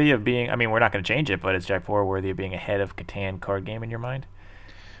worthy of being, I mean, we're not going to change it, but is Jaipur worthy of being ahead of Catan card game in your mind?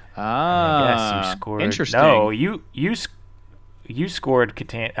 I guess you scored. Interesting. No, you scored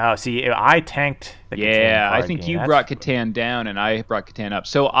Catan. Oh, see, I tanked the Catan card game. Yeah, I think you brought Catan down and I brought Catan up.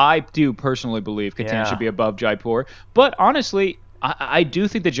 So I do personally believe Catan should be above Jaipur. But honestly, I do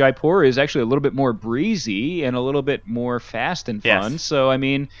think that Jaipur is actually a little bit more breezy and a little bit more fast and fun. Yes. So I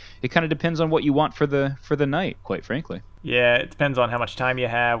mean, it kind of depends on what you want for the night, quite frankly. Yeah, it depends on how much time you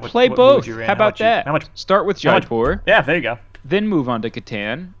have. Play what both. Mood you're in, how about that? Start with Jaipur. Yeah, there you go. Then move on to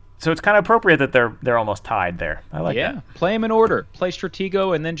Catan. So it's kind of appropriate that they're almost tied there. I like that. Yeah, play them in order. Play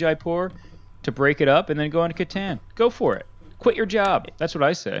Stratego and then Jaipur to break it up, and then go on to Catan. Go for it. Quit your job. That's what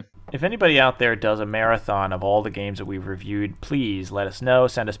I say. If anybody out there does a marathon of all the games that we've reviewed, please let us know.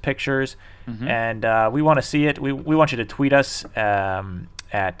 Send us pictures, and we want to see it. We want you to tweet us at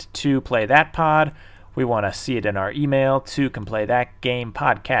 2playthatpod. We want to see it in our email,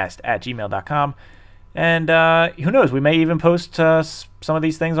 2canplaythatgamepodcast@gmail.com. And who knows, we may even post some of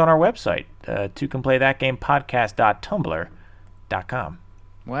these things on our website, 2canplaythatgamepodcast.tumblr.com.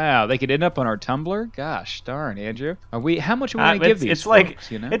 Wow, they could end up on our Tumblr? Gosh darn, Andrew. How much are we going to give these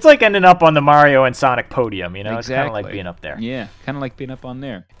folks, It's like ending up on the Mario and Sonic podium, Exactly. It's kind of like being up there. Yeah, kind of like being up on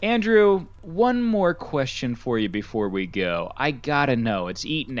there. Andrew, one more question for you before we go. I gotta know. It's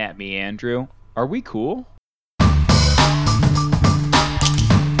eating at me, Andrew. Are we cool?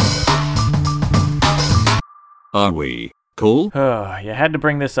 Are we cool? Oh, you had to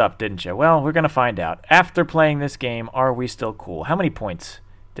bring this up, didn't you? Well, we're going to find out. After playing this game, are we still cool? How many points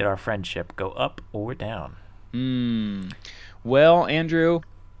did our friendship go up or down? Well, Andrew,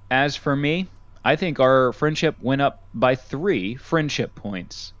 as for me, I think our friendship went up by 3 friendship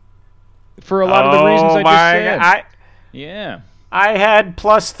points. For a lot of the reasons I just said. Yeah. I had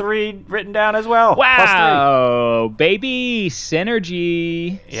 +3 written down as well. Wow, baby,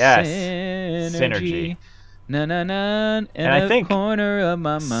 synergy. Yes, synergy. Na na na. And I think corner of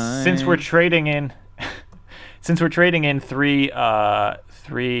my mind. Since we're trading in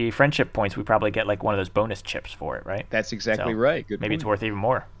 3 friendship points, we probably get like one of those bonus chips for it, right? That's exactly right. Good. Maybe point. it's worth even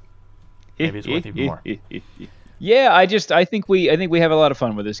more. Yeah, I think we have a lot of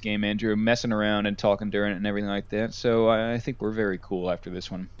fun with this game, Andrew, messing around and talking during it and everything like that. So I think we're very cool after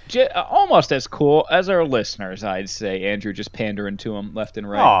this one. Almost as cool as our listeners, I'd say. Andrew just pandering to them left and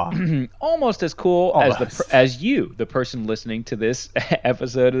right. Aw. Almost as cool as you, the person listening to this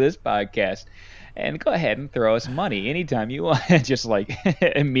episode of this podcast. And go ahead and throw us money anytime you want. Just like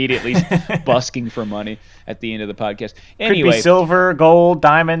immediately busking for money at the end of the podcast. Anyway, could be silver, gold,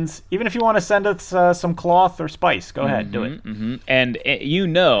 diamonds. Even if you want to send us some cloth or spice, go ahead, do it. Mm-hmm. And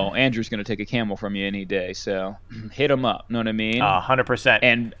Andrew's going to take a camel from you any day. So hit him up. Know what I mean? 100%.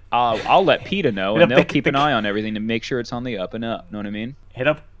 And I'll let PETA know, and they'll keep an eye on everything to make sure it's on the up and up. Know what I mean? Hit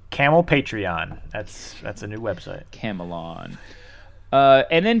up Camel Patreon. That's a new website. Camelon.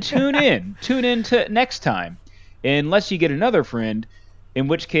 And then tune in to next time, unless you get another friend, in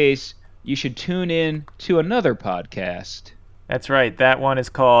which case you should tune in to another podcast. That's right. That one is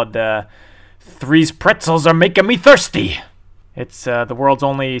called Three's Pretzels Are Making Me Thirsty. It's the world's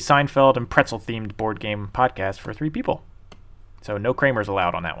only Seinfeld and pretzel-themed board game podcast for 3 people. So no Kramers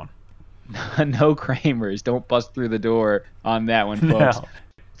allowed on that one. No Kramers. Don't bust through the door on that one, folks. No.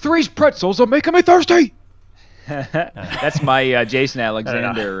 Three's Pretzels Are Making Me Thirsty! That's my Jason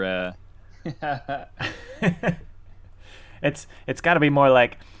Alexander. It's got to be more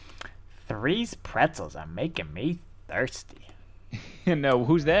like Three's Pretzels Are Making Me Thirsty. No,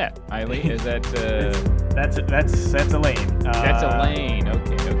 who's that? Eileen? Is that? That's Elaine. That's Elaine.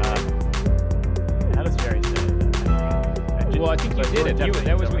 Okay. How does Jerry say it? Well, I think you did it.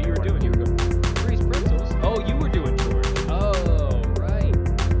 That was what you were doing. You were going Three's Pretzels. Oh, you were doing George. Oh, right.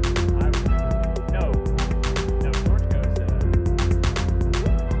 No, George goes.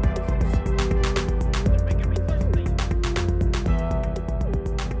 They're making me thirsty.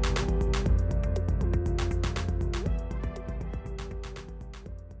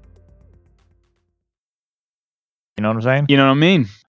 You know what I'm saying? You know what I mean?